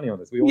wasting money on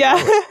this? We all know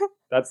it.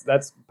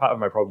 That's part of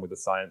my problem with the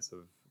science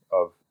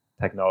of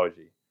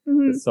technology.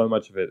 There's so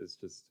much of it is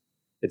just,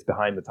 it's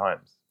behind the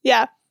times.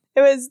 Yeah.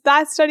 It was,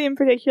 that study in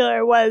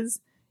particular was,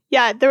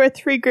 there were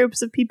 3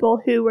 groups of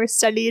people who were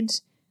studied: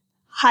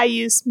 high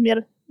use,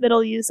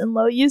 middle use, and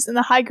low use. And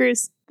the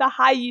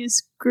high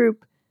use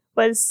group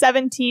was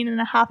 17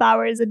 and a half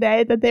hours a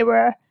day that they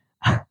were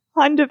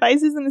on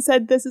devices, and it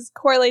said this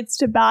correlates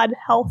to bad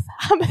health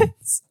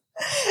habits.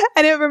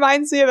 And it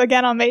reminds me of,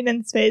 again, on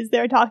maintenance phase, they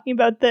were talking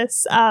about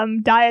this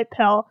diet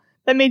pill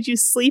that made you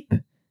sleep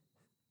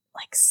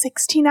like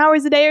 16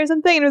 hours a day or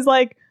something. And it was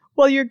like,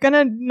 well, you're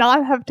gonna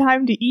not have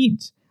time to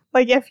eat,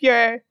 like if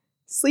you're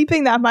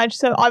sleeping that much,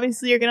 so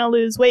obviously you're gonna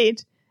lose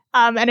weight.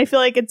 And I feel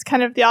like it's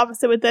kind of the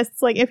opposite with this.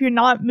 It's like, if you're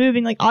not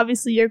moving, like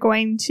obviously you're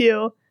going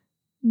to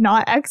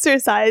not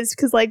exercise,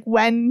 because like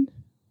when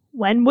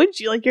would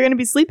you? Like, you're gonna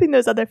be sleeping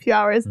those other few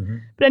hours.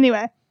 But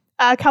anyway,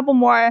 a couple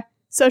more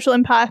social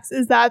impacts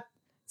is that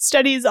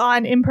studies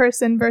on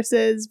in-person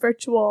versus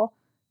virtual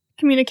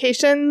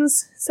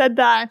communications said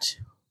that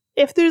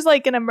if there's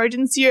like an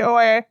emergency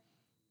or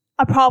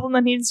a problem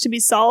that needs to be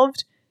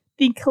solved,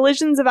 the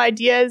collisions of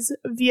ideas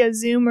via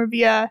Zoom or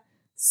via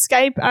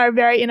Skype are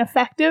very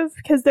ineffective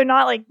because they're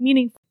not like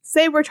meaningful.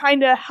 Say we're trying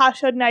to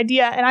hash out an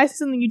idea and I say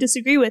something you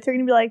disagree with, you're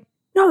going to be like,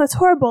 no, that's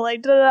horrible,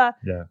 like da-da-da.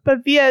 Yeah.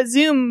 But via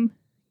Zoom,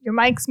 your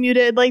mic's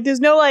muted. Like,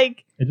 there's no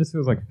like... It just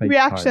feels like fake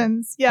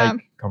reactions. Time,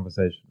 fake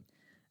conversation.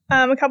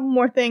 A couple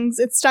more things.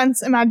 It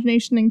stunts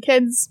imagination in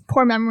kids,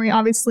 poor memory,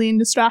 obviously, and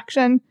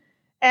distraction.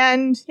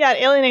 And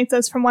it alienates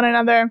us from one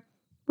another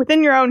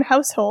within your own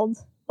household,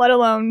 let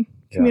alone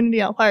community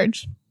at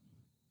large.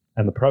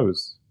 And the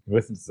pros. You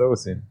listen to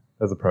Solacene.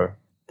 There's a pro.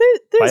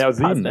 There's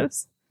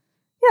positives.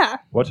 Yeah.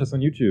 Watch us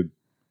on YouTube.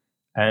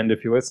 And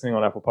if you're listening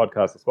on Apple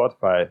Podcasts or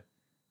Spotify,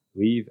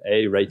 leave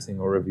a rating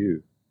or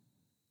review.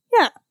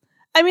 Yeah.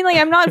 I mean, like,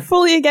 I'm not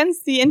fully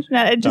against the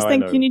internet. I just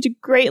think you need to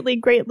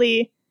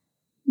greatly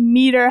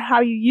meter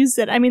how you use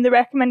it. I mean, the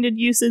recommended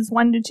use is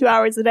 1 to 2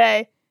 hours a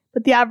day,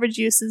 but the average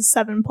use is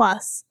 7+.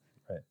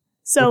 Right.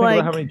 So, think like,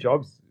 about how many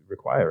jobs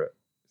require it.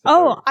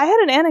 I had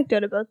an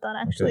anecdote about that,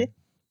 actually. Okay.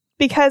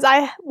 Because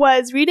I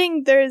was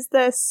reading, there's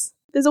a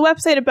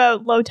website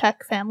about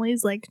low-tech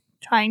families, like,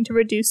 trying to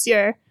reduce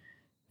your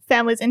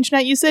family's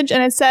internet usage,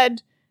 and it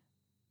said,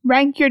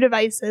 rank your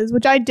devices,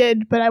 which I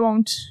did, but I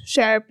won't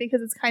share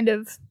because it's kind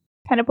of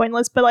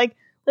pointless, but, like,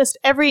 list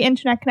every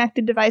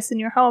internet-connected device in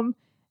your home,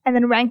 and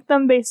then rank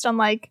them based on,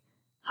 like,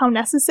 how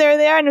necessary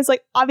they are. And it's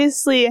like,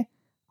 obviously,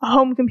 a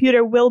home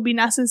computer will be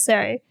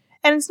necessary.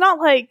 And it's not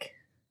like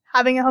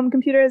having a home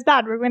computer is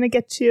bad. We're going to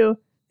get to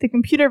the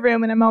computer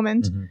room in a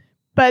moment. Mm-hmm.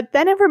 But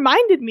then it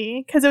reminded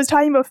me, because it was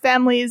talking about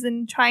families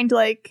and trying to,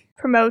 like,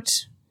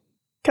 promote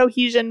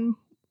cohesion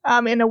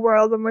in a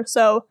world when we're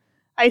so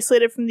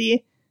isolated from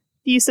the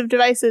use of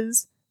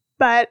devices.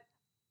 But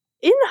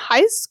in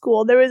high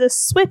school, there was a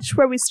switch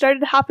where we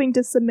started having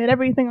to submit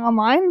everything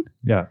online.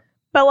 Yeah.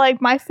 But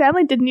like my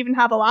family didn't even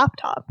have a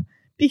laptop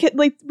because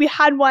like we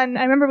had one.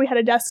 I remember we had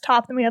a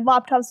desktop and we had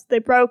laptops that they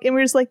broke, and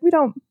we were just like, we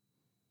don't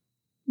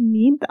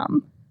need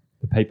them.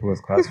 The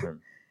paperless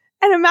classroom.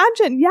 And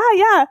imagine,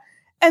 yeah.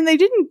 And they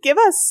didn't give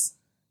us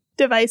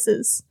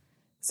devices.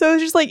 So it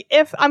was just like,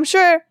 I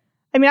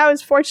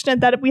was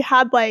fortunate that we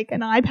had like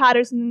an iPad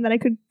or something that I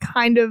could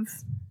kind of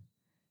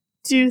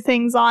do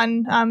things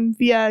on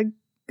via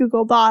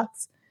Google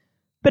Docs.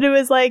 But it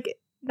was like,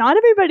 not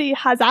everybody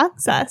has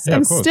access. Yeah,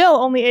 and still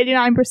only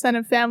 89%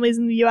 of families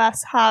in the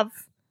US have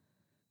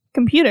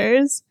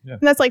computers. Yeah.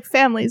 And that's like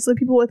families, so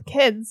people with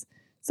kids.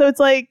 So it's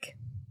like,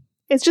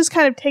 it's just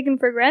kind of taken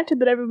for granted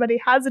that everybody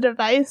has a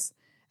device.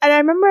 And I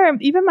remember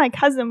even my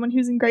cousin when he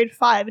was in grade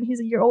 5, and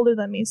he's a year older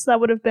than me. So that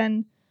would have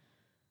been,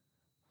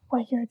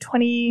 what year,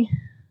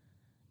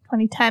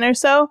 2010 or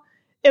so.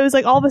 It was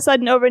like all of a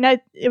sudden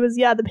overnight, it was,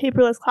 the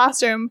paperless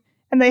classroom.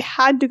 And they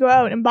had to go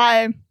out and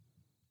buy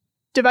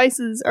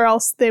devices or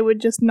else they would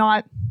just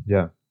not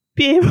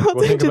be able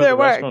to do their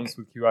work. Restaurants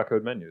with QR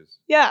code menus.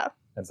 Yeah.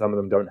 And some of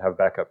them don't have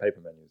backup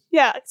paper menus.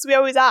 Yeah, because we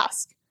always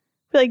ask.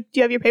 We're like,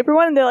 do you have your paper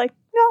one? And they're like,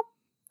 no.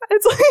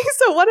 It's like,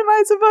 so what am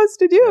I supposed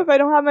to do if I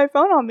don't have my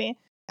phone on me?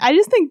 I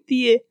just think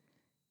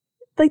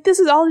this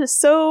is all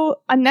just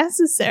so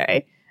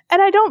unnecessary.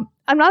 And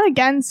I'm not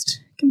against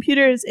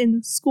computers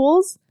in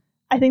schools.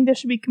 I think there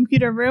should be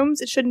computer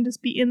rooms. It shouldn't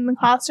just be in the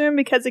classroom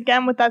because,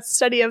 again, with that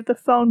study of the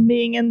phone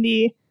being in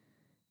the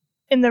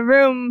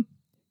room,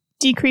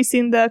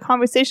 decreasing the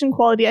conversation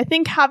quality, I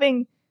think do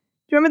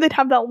you remember they'd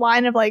have that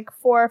line of like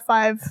 4 or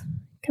 5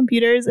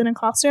 computers in a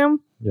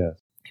classroom? Yes.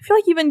 I feel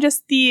like even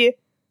just the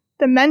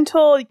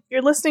mental,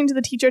 you're listening to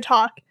the teacher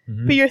talk,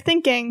 but you're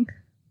thinking,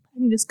 I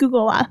can just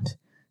Google that.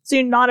 So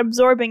you're not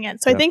absorbing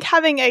it. So I think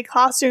having a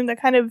classroom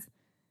that kind of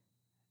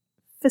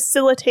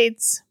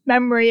facilitates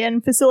memory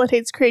and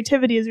facilitates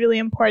creativity is really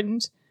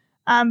important.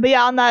 But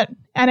yeah, on that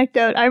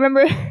anecdote, I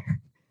remember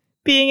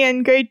being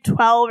in grade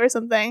 12 or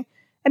something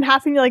and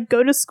having to like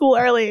go to school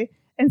early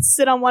and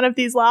sit on one of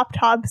these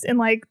laptops in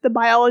like the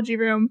biology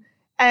room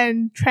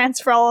and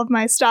transfer all of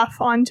my stuff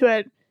onto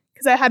it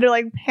because I had to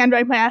like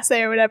handwrite my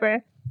essay or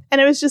whatever. And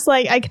it was just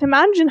like, I can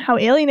imagine how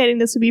alienating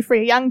this would be for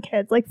young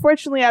kids. Like,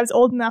 fortunately, I was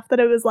old enough that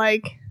it was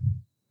like,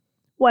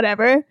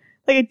 whatever.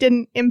 Like, it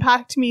didn't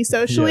impact me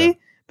socially. Yeah.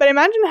 But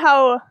imagine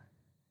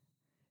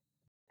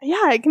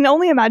I can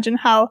only imagine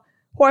how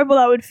horrible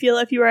that would feel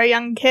if you were a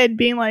young kid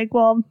being like,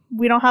 well,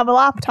 we don't have a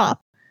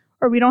laptop.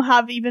 Or we don't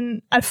have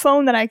even a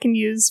phone that I can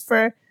use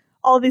for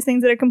all of these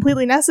things that are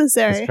completely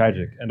necessary. It's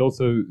tragic. And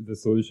also the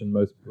solution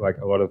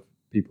a lot of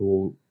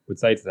people would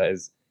say to that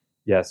is,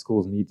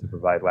 schools need to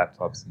provide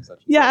laptops and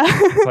such. Yeah.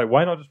 It's like,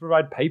 why not just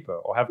provide paper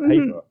or have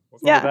paper?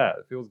 What's wrong with that?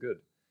 It feels good.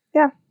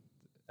 Yeah.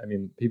 I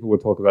mean, people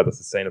would talk about the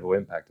sustainable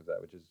impact of that,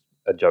 which is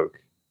a joke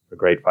for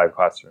grade 5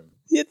 classroom.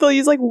 Yeah, they'll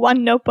use like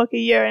one notebook a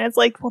year and it's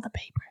like, well, the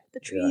paper, the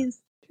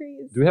trees.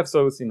 Do we have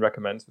Solacene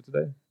recommends for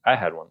today? I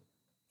had one.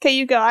 Okay,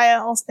 you go. I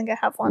also think I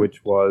have one.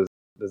 Which was,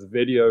 there's a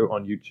video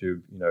on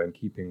YouTube, in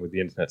keeping with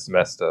the internet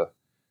semester,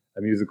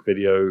 a music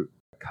video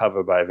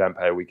cover by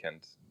Vampire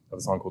Weekend of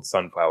a song called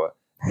Sunflower.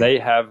 They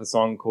have a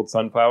song called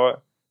Sunflower,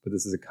 but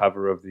this is a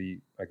cover of the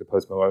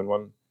Post Malone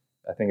one.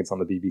 I think it's on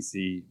the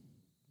BBC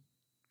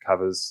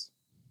covers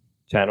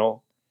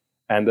channel.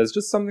 And there's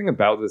just something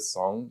about this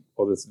song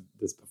or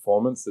this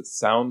performance that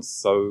sounds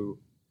so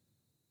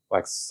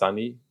like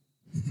sunny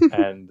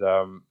and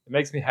it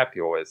makes me happy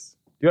always.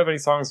 Do you have any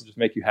songs that just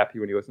make you happy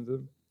when you listen to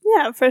them?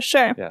 Yeah, for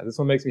sure. Yeah, this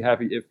one makes me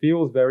happy. It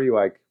feels very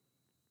like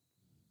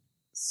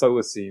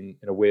Solacene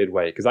in a weird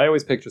way. Because I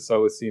always picture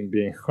Solacene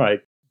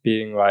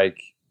being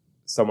like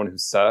someone who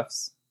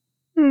surfs.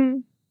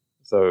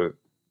 So,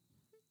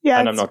 yeah.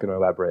 And I'm not going to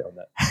elaborate on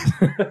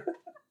that.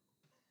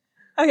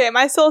 Okay,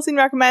 my Solacene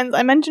recommends,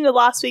 I mentioned it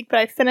last week, but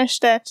I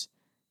finished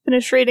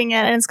reading it,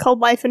 and it's called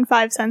Life in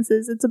 5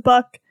 Senses. It's a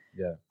book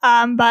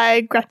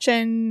by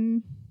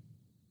Gretchen.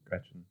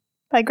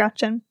 By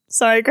Gretchen.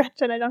 Sorry,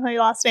 Gretchen, I don't know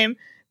your last name.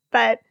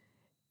 But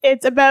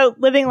it's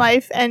about living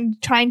life and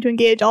trying to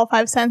engage all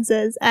 5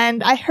 senses.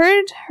 And I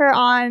heard her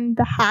on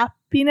the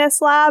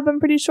Happiness Lab, I'm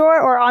pretty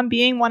sure, or on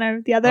Being, one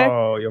or the other.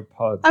 Oh, your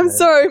pods. I'm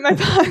sorry, my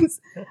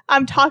pods.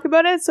 Talk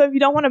about it. So if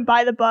you don't want to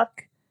buy the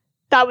book,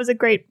 that was a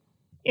great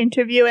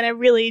interview, and it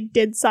really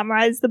did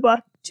summarize the book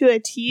to a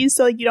T.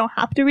 So you don't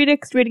have to read it,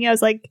 because reading it, I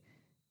was like,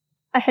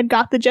 I had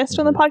got the gist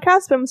from the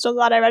podcast, but I'm still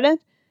glad I read it.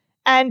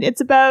 And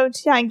it's about,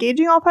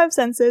 engaging all 5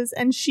 senses.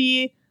 And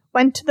she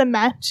went to the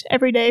Met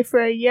every day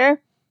for a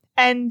year.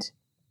 And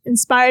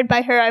inspired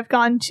by her, I've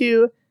gone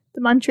to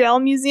the Montreal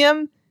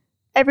Museum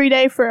every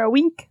day for a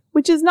week,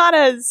 which is not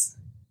as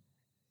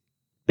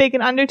big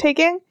an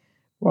undertaking.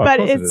 Well, but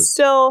it's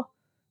still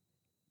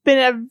been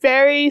a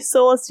very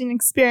Solacene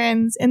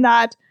experience in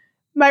that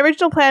my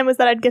original plan was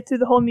that I'd get through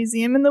the whole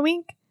museum in the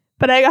week,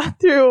 but I got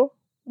through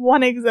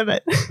one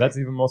exhibit. That's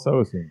even more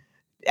Solacene.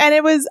 And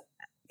it was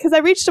because I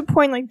reached a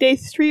point like day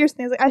 3 or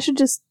something. I was like, I should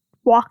just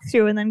walk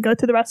through and then go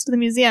through the rest of the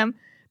museum.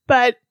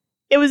 But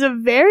it was a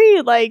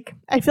very, like,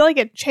 I feel like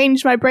it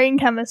changed my brain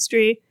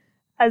chemistry,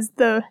 as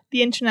the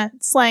internet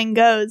slang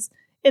goes,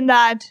 in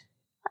that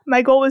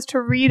my goal was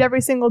to read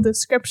every single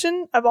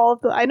description of all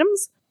of the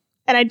items,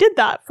 and I did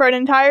that for an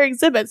entire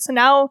exhibit. So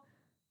now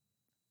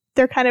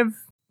they're kind of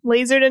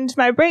lasered into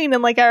my brain,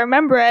 and like I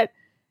remember it.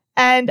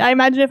 And I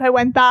imagine if I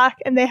went back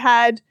and they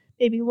had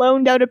maybe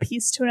loaned out a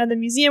piece to another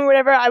museum or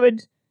whatever, I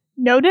would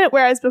note it,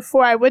 whereas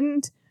before I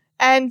wouldn't.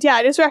 And yeah,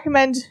 I just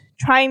recommend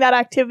trying that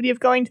activity of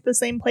going to the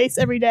same place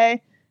every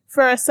day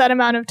for a set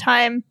amount of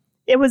time.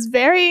 It was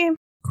very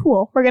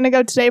cool. We're going to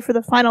go today for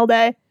the final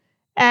day.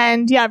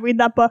 And yeah, read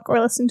that book or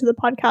listen to the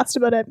podcast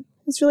about it.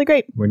 It's really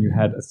great. When you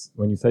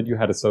said you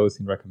had a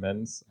Solacene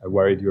recommends, I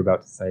worried you were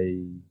about to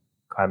say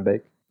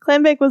Clambake.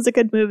 Clambake was a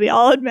good movie,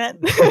 I'll admit.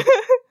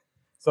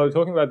 So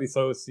talking about the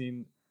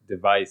Solacene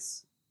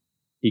device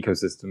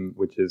ecosystem,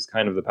 which is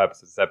kind of the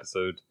purpose of this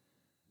episode,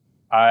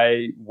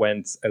 I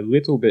went a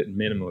little bit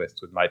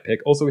minimalist with my pick.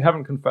 Also, we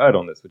haven't conferred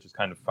on this, which is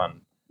kind of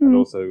fun. Mm-hmm. And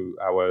also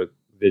our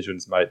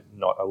visions might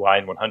not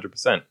align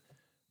 100%.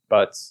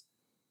 But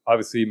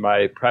obviously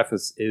my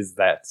preface is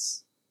that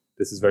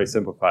this is very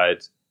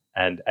simplified,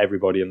 and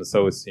everybody in the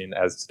Solacene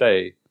as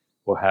today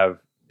will have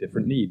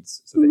different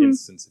needs. So for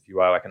instance, if you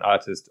are like an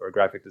artist or a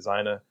graphic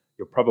designer,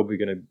 you're probably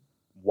going to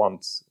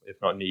want, if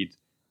not need,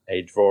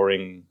 a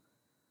drawing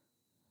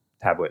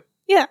tablet.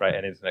 Yeah. Right?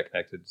 And internet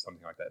connected,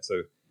 something like that.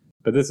 So,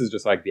 but this is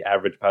just like the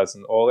average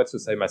person, or let's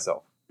just say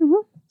myself.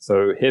 Mm-hmm.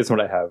 So here's what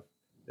I have.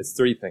 It's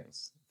 3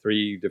 things,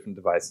 3 different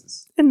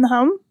devices. In the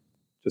home?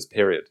 Just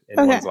period.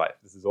 In one's life.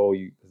 This is all.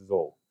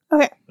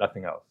 Okay.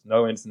 Nothing else.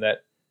 No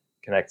internet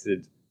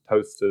connected,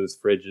 toasters,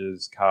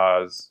 fridges,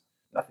 cars,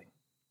 nothing.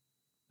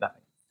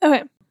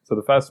 Okay. So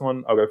the first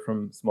one, I'll go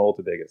from small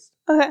to biggest.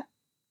 Okay.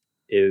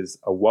 Is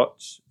a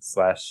watch /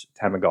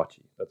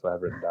 Tamagotchi. That's what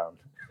I've written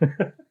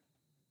down.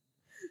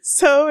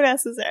 So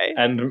necessary.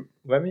 And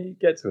let me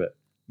get to it.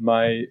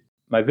 My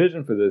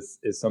vision for this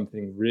is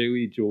something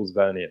really Jules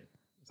Vernean.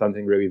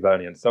 Something really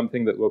Vernean.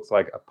 Something that looks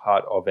like a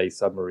part of a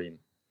submarine.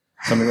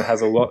 Something that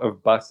has a lot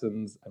of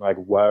buttons and like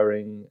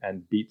whirring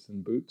and beeps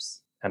and boops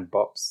and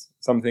bops.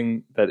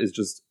 Something that is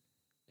just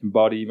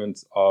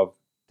embodiment of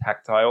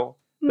tactile.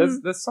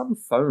 There's some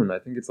phone, I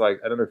think it's like,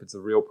 I don't know if it's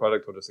a real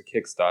product or just a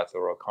Kickstarter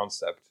or a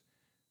concept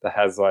that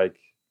has like,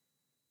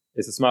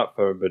 it's a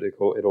smartphone, but it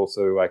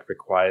also like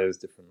requires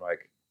different,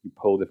 like you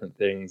pull different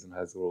things and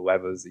has little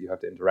levers that you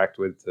have to interact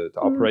with to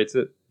operate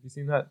it. Have you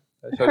seen that?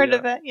 I've heard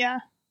of it,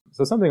 yeah.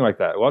 So something like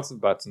that. Lots of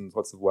buttons,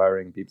 lots of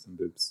whirring, beeps and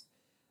boops.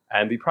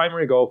 And the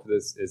primary goal for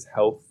this is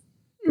health,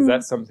 because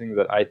that's something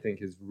that I think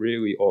is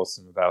really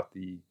awesome about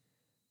the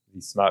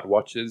smart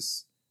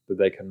watches, that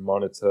they can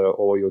monitor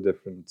all your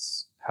different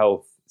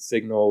health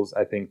signals.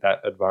 I think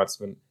that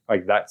advancement,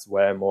 like that's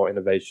where more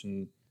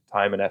innovation,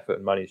 time and effort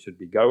and money should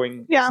be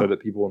going, so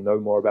that people will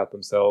know more about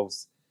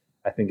themselves.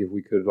 I think if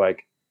we could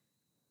like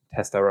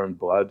test our own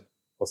blood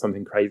or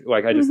something crazy,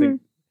 like I just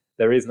think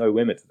there is no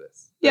limit to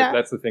this. Yeah.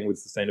 That's the thing with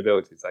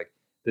sustainability. It's like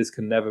this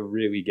can never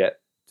really get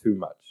too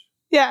much.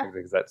 Yeah.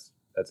 Because that's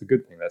a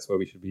good thing. That's where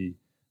we should be.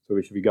 So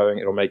we should be going.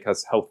 It'll make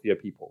us healthier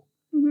people.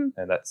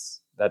 And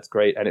that's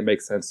great. And it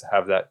makes sense to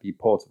have that be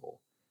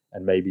portable.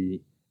 And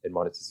maybe it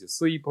monitors your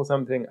sleep or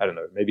something. I don't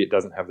know. Maybe it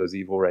doesn't have those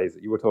evil rays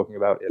that you were talking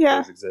about, if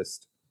those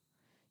exist.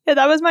 Yeah,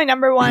 that was my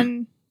number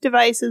one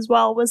device as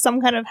well, was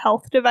some kind of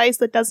health device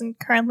that doesn't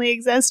currently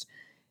exist.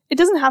 It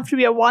doesn't have to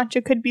be a watch.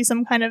 It could be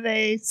some kind of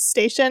a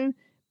station.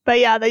 But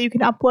yeah, that you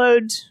can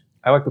upload.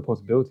 I like the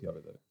portability of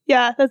it though.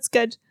 Yeah, that's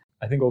good.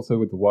 I think also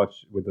with the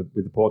watch, with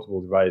the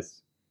portable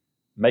device,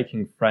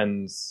 making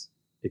friends,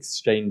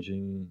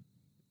 exchanging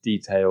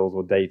details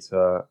or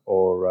data,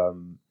 or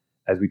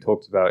as we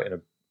talked about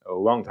in a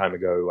long time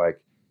ago,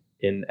 like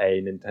in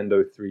a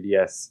Nintendo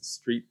 3DS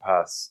Street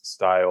Pass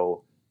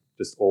style,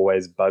 just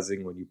always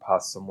buzzing when you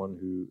pass someone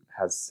who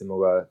has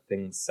similar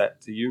things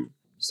set to you.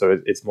 So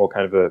it's more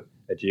kind of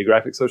a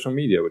geographic social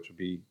media, which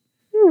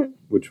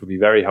would be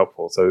very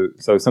helpful. So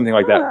something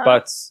like that,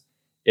 but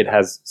it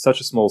has such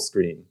a small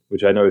screen,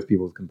 which I know is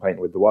people's complaint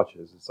with the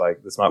watches. It's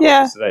like the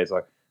smartwatches today. It's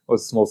like, oh,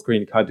 it's a small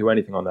screen, you can't do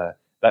anything on there.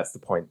 That's the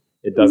point.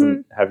 It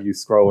doesn't have you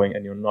scrolling,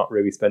 and you're not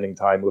really spending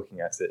time looking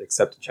at it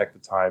except to check the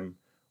time.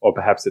 Or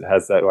perhaps it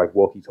has that like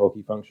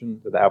walkie-talkie function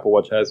that the Apple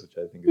Watch has, which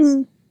I think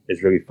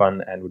is really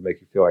fun and would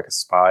make you feel like a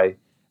spy.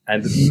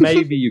 And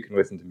maybe you can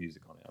listen to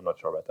music on it. I'm not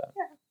sure about that.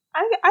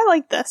 Yeah, I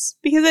like this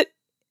because it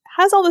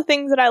has all the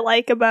things that I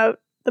like about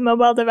the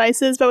mobile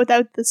devices, but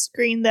without the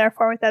screen,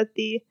 therefore without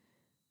the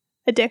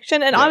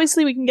addiction. And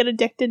obviously we can get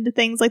addicted to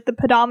things like the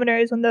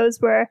pedometers. When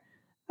those were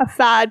a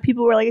fad,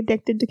 people were like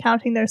addicted to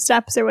counting their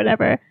steps or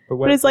whatever.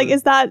 But it's like,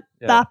 is that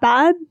that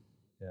bad?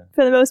 Yeah.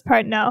 For the most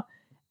part, no.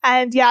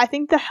 And yeah, I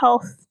think the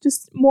health,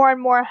 just more and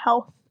more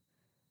health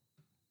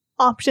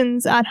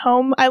options at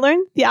home. I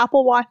learned the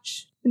Apple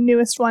Watch, the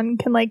newest one,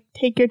 can like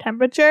take your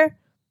temperature,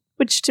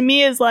 which to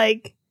me is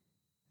like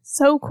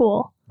so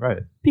cool. Right.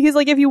 Because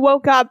like if you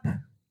woke up,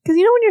 because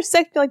you know when you're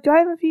sick, you're like, do I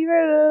have a fever?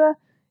 Da, da, da.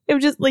 It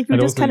would just like, you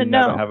just kind of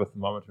know. Never have a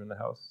thermometer in the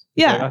house.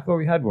 Yeah. Like, I thought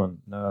we had one.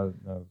 No,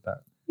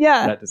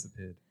 that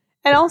disappeared.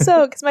 And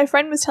also, because my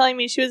friend was telling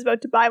me she was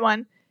about to buy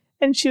one,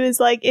 and she was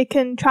like, it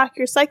can track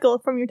your cycle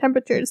from your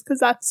temperatures, because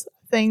that's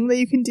a thing that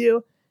you can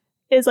do,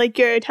 is like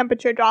your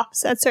temperature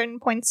drops at certain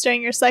points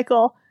during your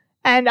cycle.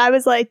 And I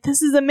was like,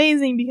 this is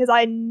amazing because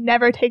I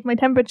never take my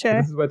temperature.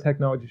 This is where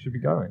technology should be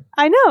going.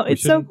 I know,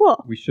 it's so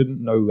cool. We shouldn't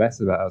know less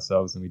about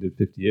ourselves than we did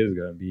 50 years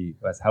ago and be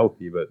less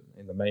healthy, but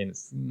in the main, it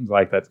seems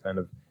like that's kind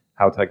of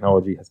how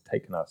technology has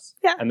taken us.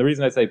 Yeah. And the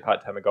reason I say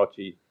part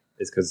Tamagotchi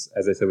is because,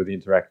 as I said, with the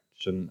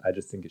interaction, I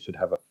just think it should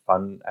have a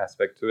fun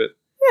aspect to it.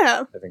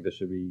 Yeah. I think there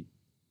should be,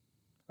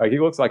 like,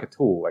 it looks like a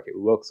tool. Like, it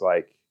looks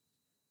like,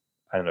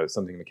 I don't know,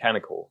 something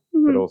mechanical,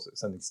 but also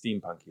something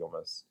steampunky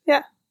almost.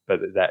 Yeah. But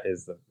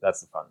that's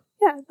the fun.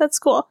 Yeah, that's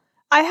cool.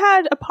 I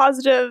had a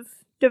positive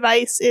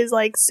device is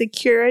like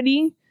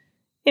security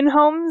in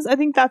homes. I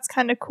think that's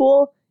kind of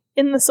cool.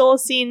 In the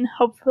Solacene,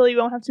 hopefully you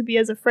won't have to be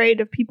as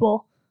afraid of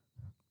people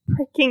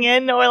pricking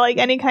in or like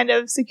any kind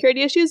of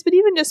security issues, but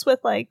even just with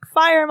like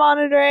fire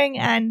monitoring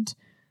and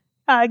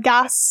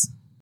gas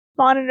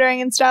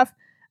monitoring and stuff,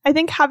 I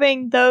think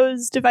having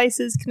those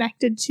devices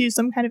connected to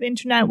some kind of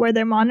internet where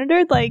they're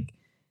monitored, like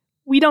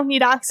we don't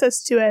need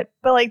access to it,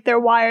 but like they're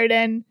wired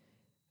in.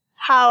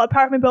 How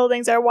apartment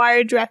buildings are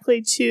wired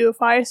directly to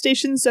fire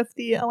stations, so if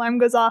the alarm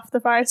goes off, the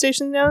fire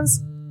station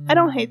knows. I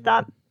don't hate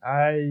that.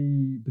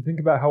 But think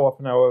about how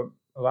often our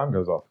alarm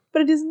goes off.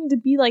 But it doesn't need to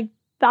be like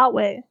that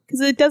way,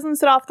 because it doesn't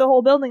set off the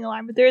whole building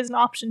alarm, but there is an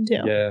option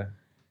to. Yeah.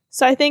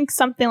 So I think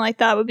something like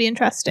that would be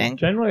interesting.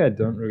 Generally, I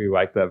don't really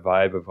like that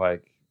vibe of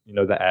like, you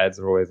know, the ads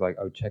are always like,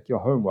 oh, check your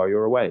home while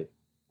you're away.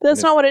 But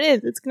that's not what it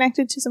is. It's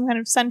connected to some kind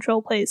of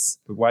central place.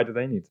 But why do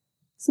they need to?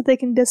 So they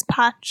can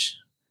dispatch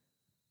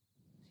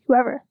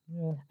whoever.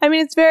 Yeah. I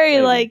mean, it's very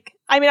Maybe. like,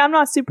 I mean, I'm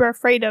not super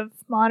afraid of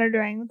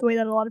monitoring the way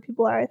that a lot of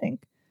people are, I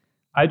think.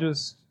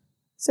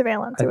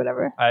 Surveillance or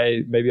whatever.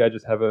 I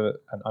just have an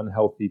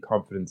unhealthy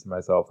confidence in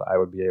myself that I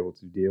would be able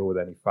to deal with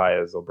any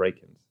fires or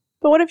break-ins.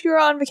 But what if you were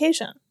on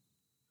vacation?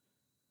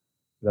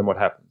 Then what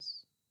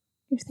happens?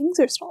 Your things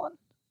are stolen.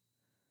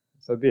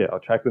 So be it. I'll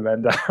track the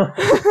man down.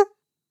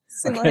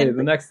 Okay,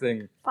 the next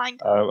thing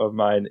of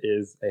mine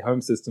is a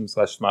home system /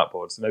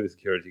 smartboard. So maybe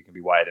security can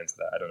be wired into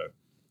that. I don't know.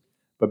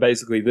 But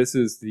basically, this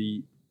is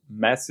the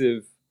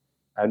massive,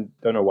 I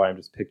don't know why I'm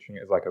just picturing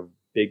it as like a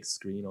big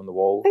screen on the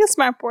wall. Like a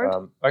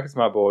smartboard. Like a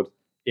smartboard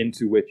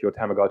into which your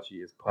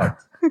Tamagotchi is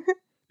plugged.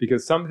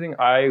 Because something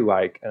I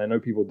like, and I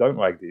know people don't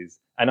like these,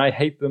 and I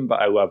hate them,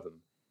 but I love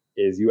them,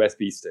 is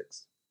USB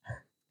sticks.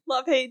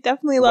 Love, hate.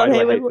 Definitely love, hate.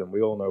 Why do I hate them?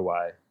 We all know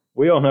why.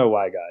 We all know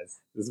why, guys.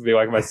 This will be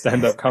like my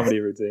stand-up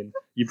comedy routine.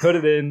 You put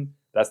it in,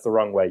 that's the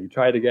wrong way. You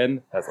try it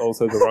again, that's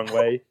also the wrong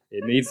way.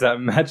 It needs that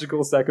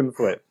magical second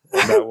flip.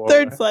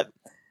 Third flip.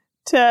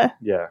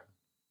 Yeah.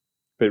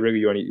 But really,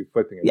 you're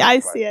flipping it. Yeah, I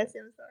see. I'm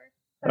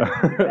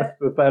sorry.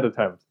 The third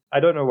attempt. I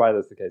don't know why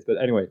that's the case. But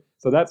anyway,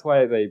 so that's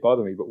why they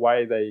bother me. But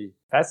why they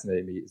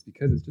fascinate me is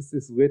because it's just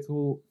this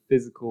little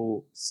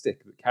physical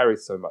stick that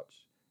carries so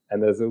much.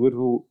 And there's a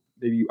little,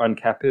 maybe you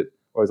uncap it,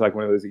 or it's like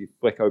one of those that you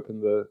flick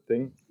open the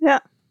thing. Yeah.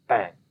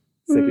 Bang.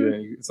 Stick it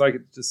in. It's like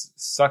it's just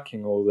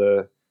sucking all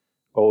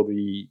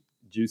the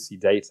juicy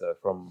data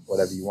from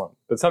whatever you want.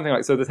 But something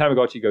like, so the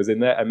Tamagotchi goes in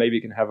there, and maybe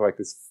it can have like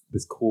this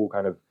cool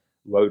kind of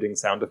loading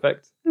sound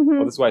effect.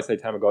 Well, this is why I say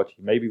Tamagotchi.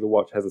 Maybe the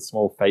watch has a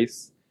small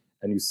face,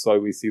 and you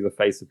slowly see the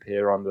face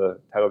appear on the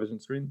television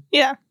screen.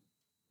 Yeah.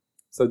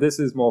 So this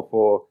is more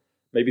for,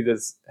 maybe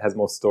this has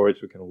more storage,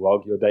 we can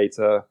log your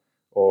data,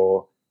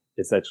 or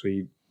it's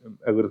actually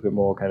a little bit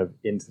more kind of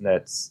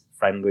internet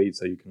friendly,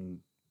 so you can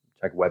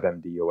check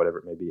WebMD or whatever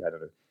it may be. I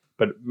don't know.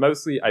 But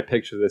mostly I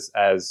picture this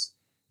as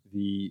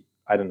the,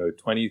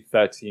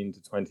 2013 to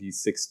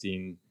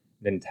 2016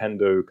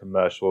 Nintendo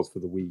commercials for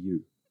the Wii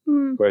U.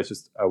 Where it's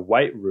just a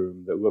white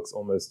room that looks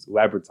almost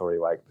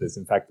laboratory-like, but it's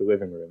in fact the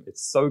living room.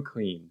 It's so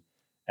clean.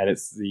 And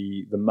it's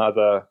the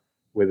mother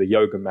with a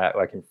yoga mat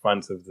like in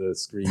front of the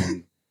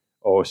screen,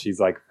 or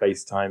she's like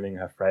FaceTiming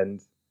her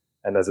friend,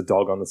 and there's a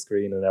dog on the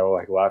screen and they're all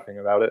like laughing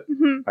about it.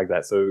 Like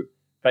that. So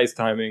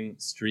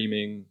FaceTiming,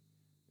 streaming,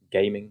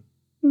 gaming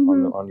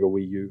on your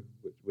Wii U,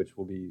 which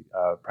will be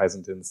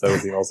present in the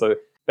Solacene also.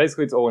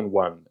 Basically, it's all in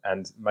one.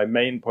 And my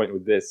main point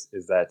with this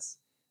is that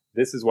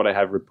this is what I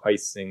have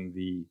replacing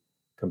the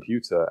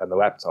computer and the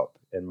laptop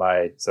in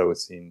my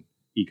Solacene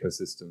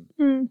ecosystem,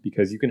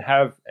 because you can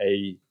have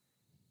a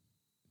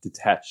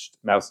detached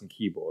mouse and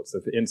keyboard.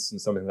 So for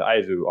instance, something that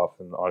I do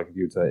often on a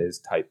computer is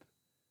type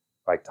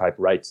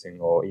writing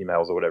or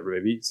emails or whatever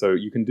it may be. So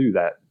you can do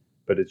that,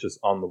 but it's just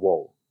on the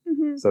wall.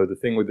 So the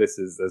thing with this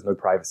is there's no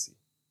privacy.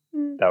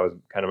 That was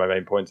kind of my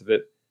main point of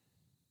it.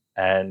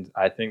 And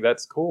I think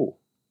that's cool.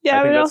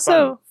 Yeah, it would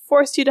also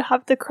force you to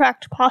have the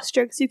correct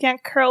posture, because you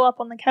can't curl up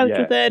on the couch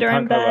with it or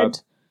in bed.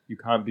 You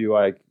can't be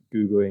like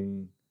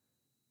Googling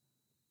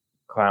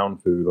clown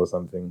food or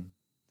something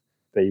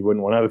that you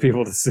wouldn't want other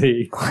people to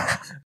see.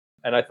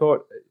 And I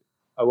thought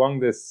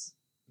along this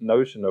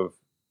notion of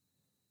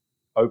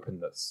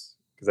openness,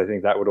 because I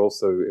think that would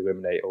also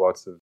eliminate a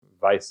lot of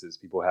vices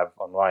people have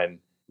online,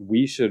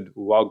 we should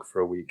log for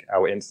a week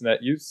our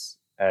internet use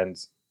and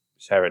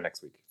share it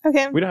next week.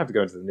 Okay. We don't have to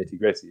go into the nitty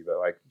gritty, but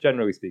like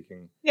generally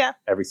speaking,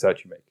 every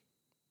search you make.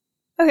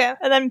 Okay,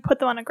 and then put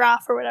them on a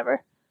graph or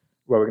whatever.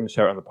 Well, we're going to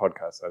share it on the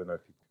podcast. I don't know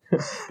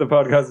if the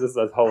podcast is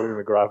us holding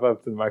the graph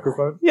up to the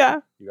microphone. Yeah.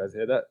 You guys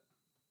hear that?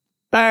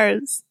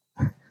 Bars.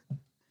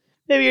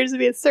 Maybe yours would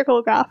be a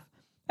circle graph.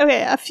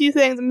 Okay, a few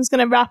things. I'm just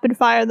going to rapid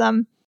fire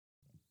them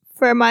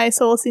for my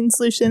Solacene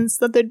solutions.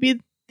 That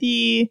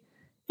it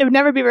would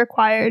never be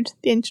required,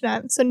 the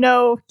internet. So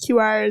no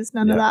QRs,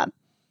 none of that.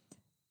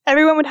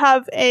 Everyone would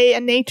have a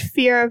innate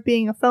fear of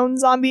being a phone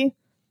zombie.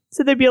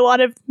 So there'd be a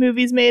lot of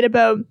movies made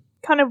about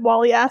kind of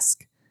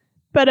WALL-E-esque,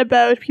 but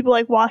about people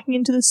like walking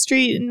into the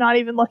street and not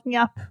even looking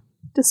up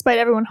despite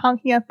everyone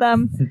honking at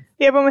them.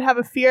 Everyone would have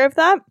a fear of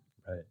that.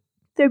 Right.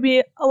 There'd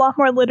be a lot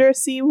more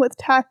literacy with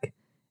tech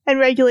and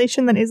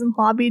regulation that isn't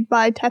lobbied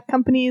by tech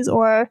companies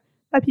or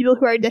by people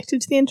who are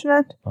addicted to the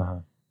internet. Uh-huh.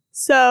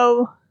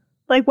 So,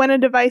 like, when a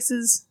device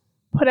is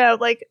put out,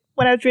 like,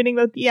 when I was reading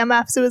about the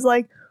EMFs, it was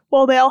like,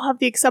 well, they all have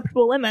the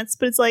acceptable limits,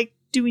 but it's like,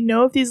 do we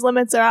know if these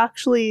limits are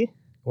actually...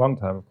 Long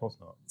time, of course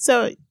not.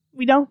 So,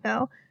 we don't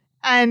know.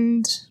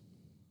 And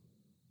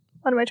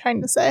what am I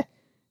trying to say?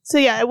 So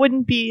yeah, it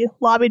wouldn't be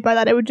lobbied by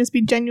that. It would just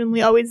be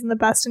genuinely always in the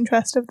best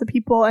interest of the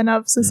people and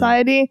of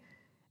society.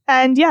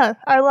 And yeah,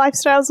 our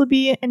lifestyles would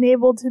be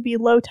enabled to be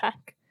low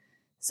tech.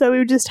 So we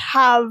would just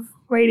have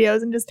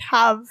radios and just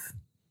have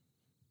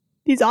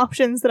these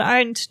options that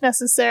aren't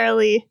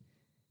necessarily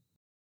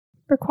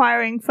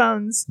requiring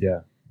phones.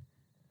 Yeah.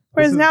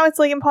 Whereas now it's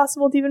like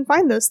impossible to even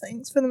find those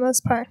things for the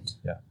most part.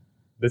 Yeah.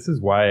 This is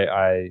why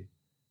I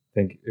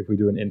think if we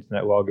do an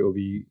internet log, it will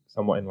be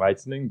somewhat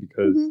enlightening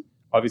because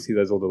obviously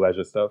there's all the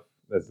leisure stuff.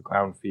 There's the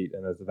clown feet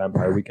and there's the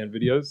Vampire Weekend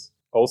videos.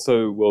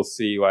 Also, we'll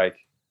see like,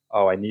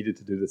 oh, I needed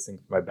to do this thing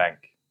for my bank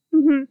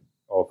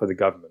or for the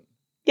government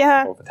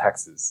or for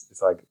taxes.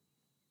 It's like,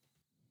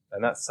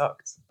 and that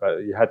sucked, but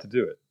you had to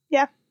do it.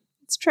 Yeah,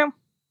 it's true.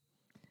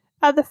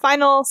 The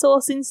final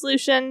Solacene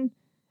solution,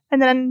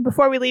 and then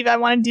before we leave, I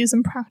want to do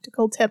some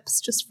practical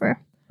tips just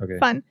for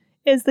fun,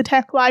 is the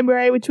tech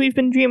library, which we've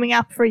been dreaming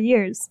up for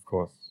years. Of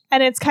course.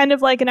 And it's kind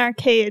of like an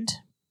arcade,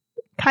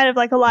 kind of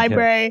like a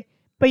library,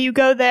 but you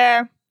go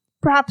there,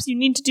 perhaps you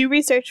need to do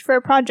research for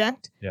a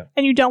project,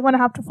 and you don't want to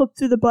have to flip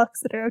through the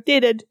books that are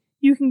outdated.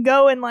 You can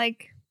go and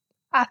like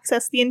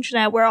access the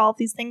internet where all of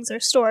these things are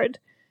stored.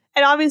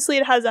 And obviously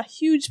it has a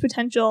huge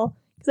potential,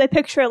 because I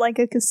picture it like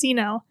a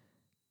casino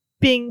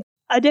being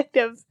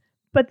addictive,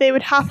 but they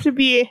would have to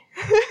be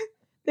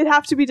they'd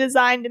have to be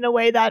designed in a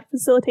way that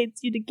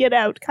facilitates you to get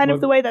out, kind of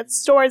the way that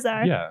stores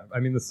are. Yeah, I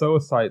mean the solar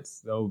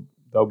sites,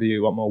 they'll be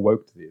a lot more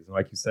woke to these. And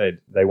like you said,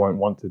 they won't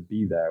want to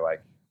be there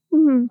like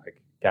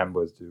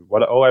gamblers do.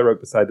 All I wrote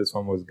beside this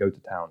one was go to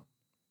town.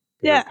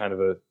 Yeah. It's kind of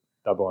a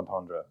double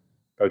entendre.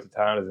 Go to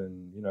town as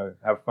in,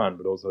 have fun,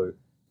 but also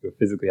you're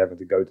physically having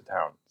to go to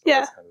town. So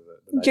that's kind of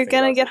the nice you're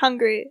going to get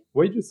hungry.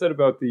 What you just said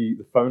about the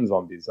phone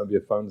zombies, don't be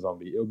a phone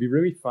zombie. It would be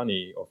really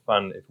funny or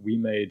fun if we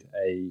made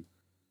a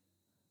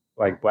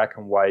like black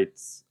and white,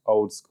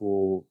 old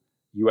school,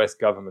 US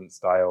government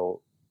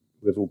style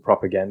little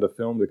propaganda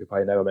film that could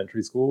play in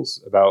elementary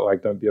schools about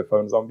like don't be a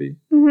phone zombie,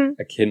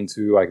 akin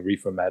to like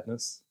Reefer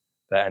Madness,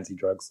 the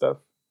anti-drug stuff.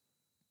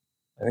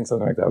 I think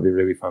something like that would be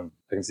really fun.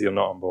 I can see you're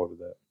not on board with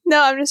that.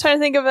 No, I'm just trying to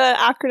think of an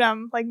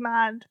acronym like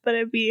MAD, but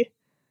it'd be...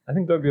 I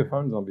think don't be a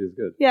phone zombie is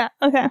good. Yeah,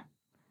 okay.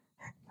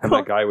 And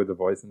that guy with the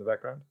voice in the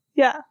background.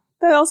 Yeah.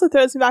 That also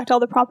throws me back to all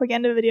the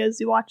propaganda videos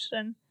you watched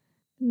in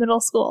middle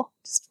school.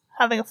 Just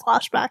having a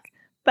flashback.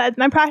 But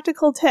my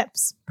practical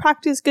tips.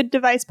 Practice good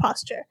device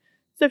posture.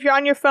 So if you're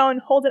on your phone,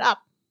 hold it up.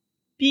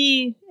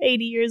 Be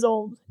 80 years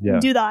old. Yeah.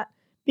 Do that.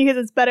 Because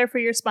it's better for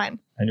your spine.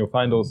 And you'll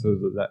find also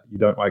that you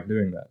don't like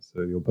doing that.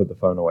 So you'll put the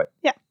phone away.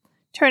 Yeah.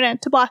 Turn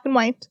it to black and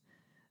white.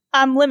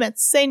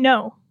 Limits. Say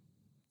no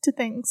to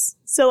things.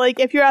 So like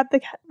if you're at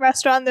the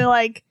restaurant, they're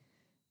like,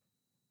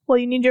 well,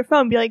 you need your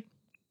phone. Be like,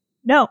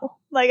 no.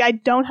 Like I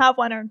don't have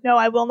one, or no,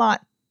 I will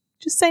not.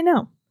 Just say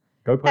no.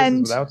 Go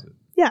places without it.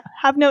 Yeah.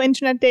 Have no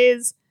internet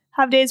days.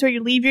 Have days where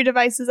you leave your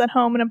devices at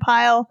home in a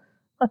pile.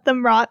 Let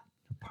them rot.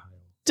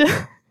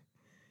 Because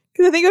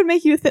I think it would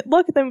make you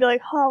look at them and be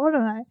like, oh, what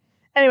am I?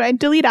 Anyway,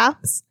 delete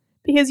apps.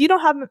 Because you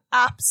don't have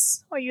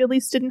apps, or you at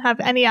least didn't have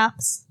any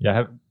apps. Yeah, I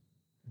have.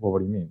 Well, what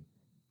do you mean?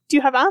 Do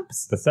you have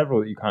apps? There's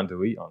several that you can't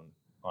delete on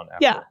Apple.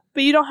 Yeah,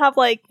 but you don't have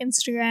like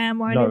Instagram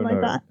or anything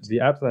like that. The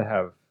apps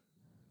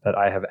that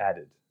I have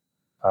added,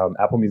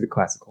 Apple Music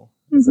Classical.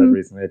 I said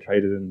recently, I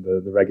traded in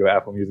the regular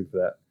Apple Music for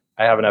that.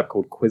 I have an app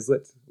called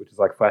Quizlet, which is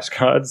like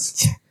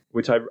flashcards.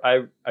 Which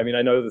I mean,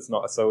 I know that's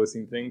not a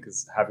Solacene thing,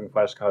 because having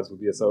flashcards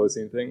would be a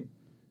Solacene thing,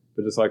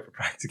 but just like for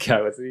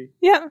practicality.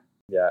 Yeah.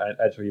 Yeah,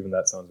 actually, even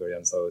that sounds very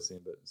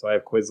un-Solacene. But so I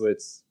have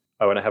Quizlets.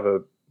 Oh, and I have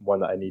one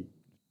that I need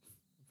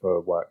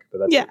for work. But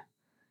that's it.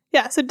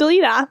 Yeah, so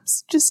delete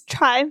apps. Just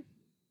try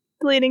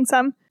deleting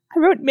some. I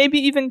wrote maybe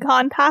even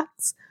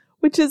contacts,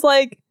 which is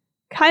like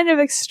kind of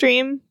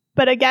extreme.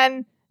 But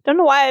again, don't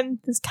know why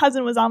this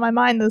cousin was on my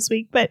mind this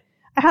week, but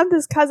I have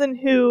this cousin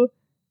who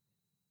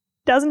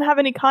doesn't have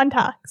any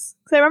contacts.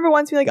 Because I remember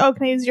once being like, oh,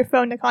 can I use your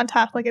phone to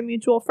contact like a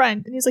mutual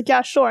friend? And he's like,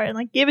 yeah, sure. And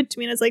like gave it to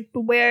me and I was like,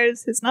 but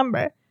where's his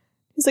number?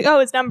 He's like, oh,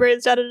 his number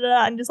is da da da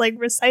da, and just like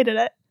recited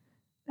it.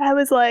 I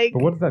was like,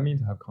 but what does that mean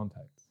to have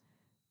contacts?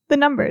 The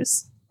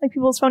numbers, like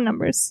people's phone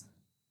numbers.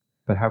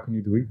 But how can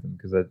you delete them?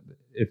 Because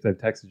if they've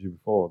texted you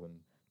before, then...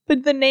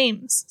 But the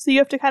names. So you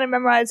have to kind of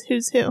memorize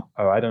who's who.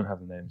 Oh, I don't have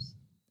the names.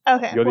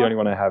 Okay. You're the only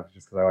one I have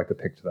just because I like the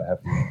picture that I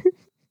have.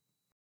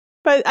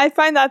 But I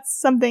find that's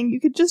something you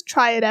could just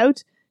try it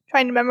out.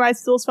 Trying to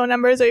memorize people's phone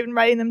numbers or even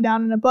writing them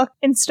down in a book.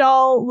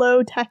 Install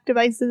low-tech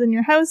devices in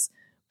your house.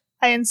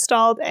 I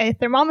installed a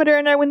thermometer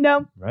in our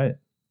window. Right.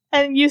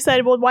 And you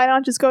said, well, why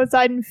not just go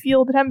outside and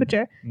feel the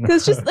temperature? Because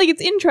it's just like,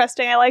 it's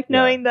interesting. I like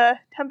knowing the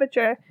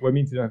temperature. Well, it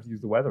means you don't have to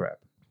use the weather app.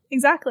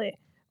 Exactly.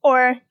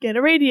 Or get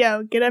a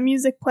radio, get a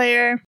music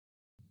player,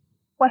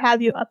 what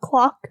have you, a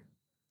clock.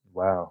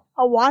 Wow.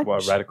 A watch.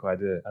 What a radical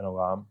idea. An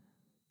alarm.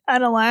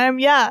 An alarm,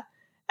 yeah.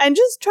 And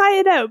just try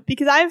it out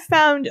because I've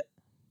found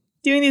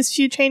doing these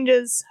few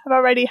changes have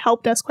already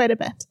helped us quite a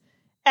bit.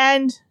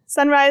 And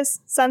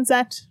sunrise,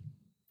 sunset,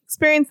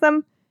 experience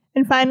them.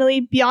 And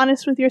finally, be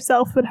honest with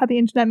yourself about how the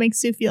internet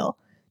makes you feel.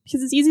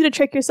 Because it's easy to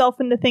trick yourself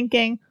into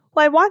thinking,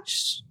 well, I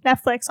watched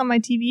Netflix on my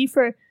TV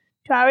for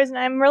 2 hours and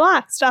I'm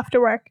relaxed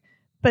after work.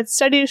 But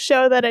studies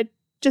show that it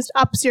just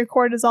ups your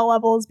cortisol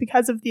levels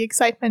because of the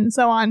excitement and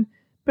so on.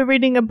 But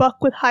reading a book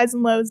with highs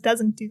and lows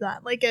doesn't do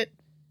that.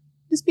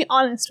 Just be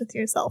honest with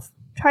yourself.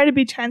 Try to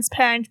be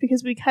transparent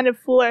because we kind of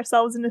fool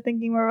ourselves into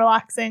thinking we're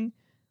relaxing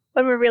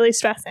when we're really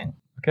stressing.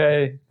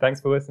 Okay,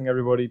 thanks for listening,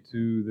 everybody,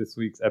 to this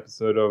week's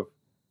episode of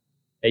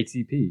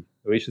ATP,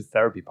 Alicia's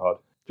Therapy Pod.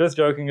 Just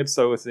joking, it's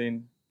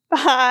Solacene.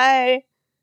 Bye.